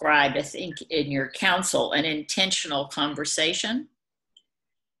described, I think in your council, an intentional conversation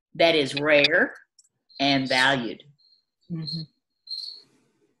that is rare and valued. Mm-hmm.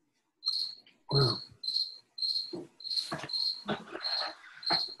 Wow.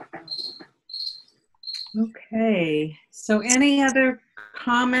 Okay, so any other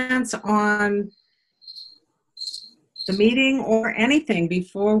comments on the meeting or anything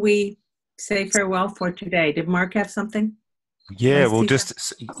before we say farewell for today? Did Mark have something? Yeah, well,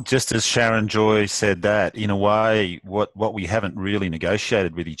 just as Sharon Joy said that, in a way, what we haven't really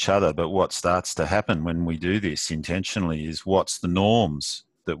negotiated with each other, but what starts to happen when we do this intentionally is what's the norms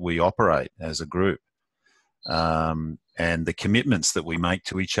that we operate as a group, and the commitments that we make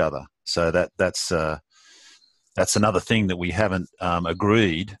to each other. So that's another thing that we haven't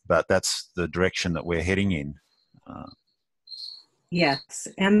agreed, but that's the direction that we're heading in. Yes,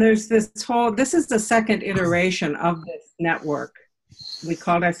 and there's this is the second iteration of this network. We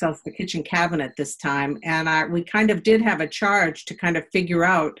called ourselves the Kitchen Cabinet this time, and we kind of did have a charge to kind of figure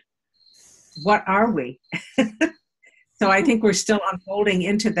out, what are we? So I think we're still unfolding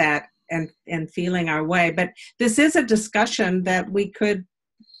into that and feeling our way. But this is a discussion that we could,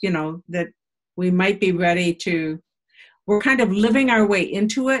 that we might be ready to, we're kind of living our way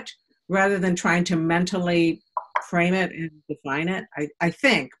into it rather than trying to mentally frame it and define it, I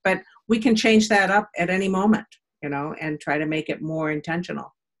think. But we can change that up at any moment, and try to make it more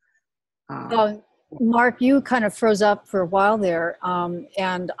intentional. Mark, you kind of froze up for a while there,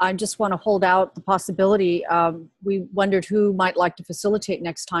 and I just want to hold out the possibility. We wondered who might like to facilitate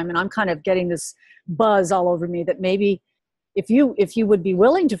next time, and I'm kind of getting this buzz all over me that maybe if you would be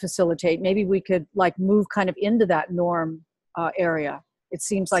willing to facilitate, maybe we could move kind of into that norm area. It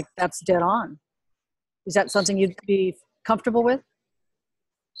seems like that's dead on. Is that something you'd be comfortable with?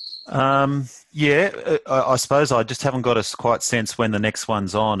 Yeah, I suppose I just haven't got a quite sense when the next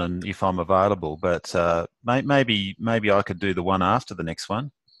one's on and if I'm available. But maybe I could do the one after the next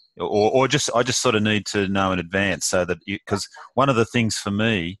one, or I just sort of need to know in advance so that, because one of the things for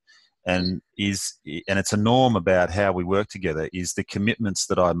me and it's a norm about how we work together is the commitments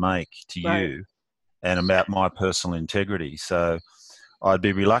that I make to Right. you and about my personal integrity. So I'd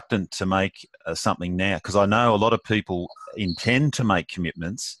be reluctant to make something now, because I know a lot of people intend to make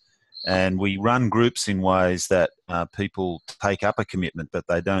commitments, and we run groups in ways that people take up a commitment but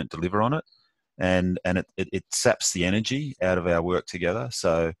they don't deliver on it, and it saps the energy out of our work together.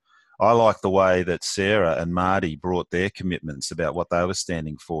 So I like the way that Sarah and Marty brought their commitments about what they were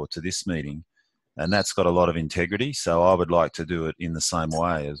standing for to this meeting, and that's got a lot of integrity. So I would like to do it in the same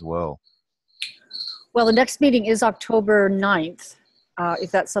way as well. Well, the next meeting is October 9th.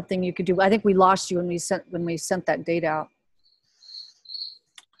 If that's something you could do. I think we lost you when we sent that date out.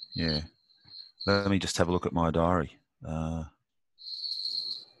 Yeah. Let me just have a look at my diary.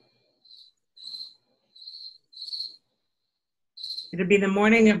 It'll be the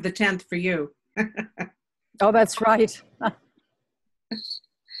morning of the 10th for you. Oh, that's right.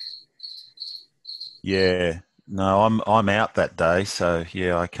 Yeah. No, I'm out that day, so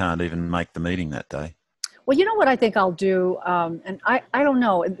yeah, I can't even make the meeting that day. Well, you know what I think I'll do, and I don't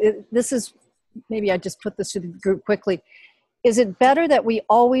know. This is maybe I just put this to the group quickly. Is it better that we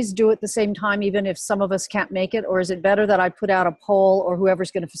always do it at the same time, even if some of us can't make it, or is it better that I put out a poll, or whoever's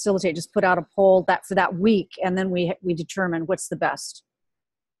going to facilitate just put out a poll that for that week, and then we determine what's the best?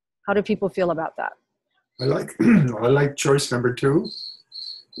 How do people feel about that? I like I like choice number 2.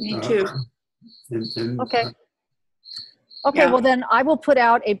 Me too. Okay. Okay, Yeah. well then I will put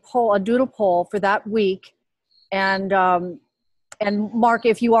out a poll, a doodle poll for that week, and Mark,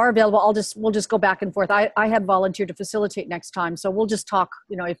 if you are available, we'll just go back and forth. I have volunteered to facilitate next time, so we'll just talk.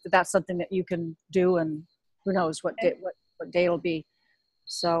 You know, if that's something that you can do, and who knows what day it'll be.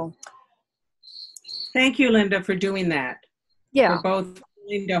 So, Thank you, Linda, for doing that. yeah. For both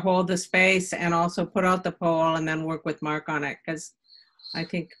willing to hold the space and also put out the poll and then work with Mark on it, because I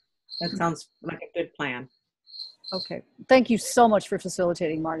think that sounds like a good plan. Okay. Thank you so much for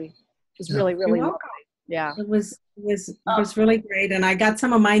facilitating, Marty. It was really, You're really welcome. Yeah. It was really great, and I got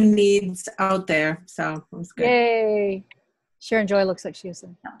some of my needs out there, so it was good. Yay. Sharon Joy looks like she is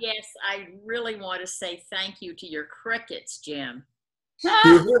in. Yes, I really want to say thank you to your crickets, Jim.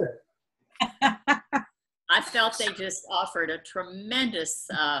 You hear it? I felt they just offered a tremendous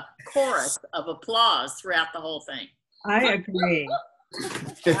chorus of applause throughout the whole thing. I agree.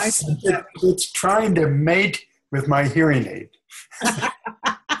 It's trying to mate with my hearing aid. That's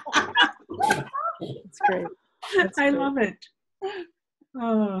great. I love it.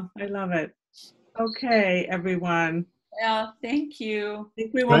 Oh, I love it. Okay, everyone. Yeah, thank you. I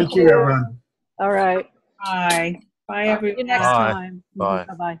think we Thank you, everyone. All right. Bye. Bye, See you everyone. next Bye. time. Bye.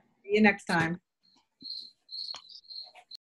 Bye-bye. See you next time.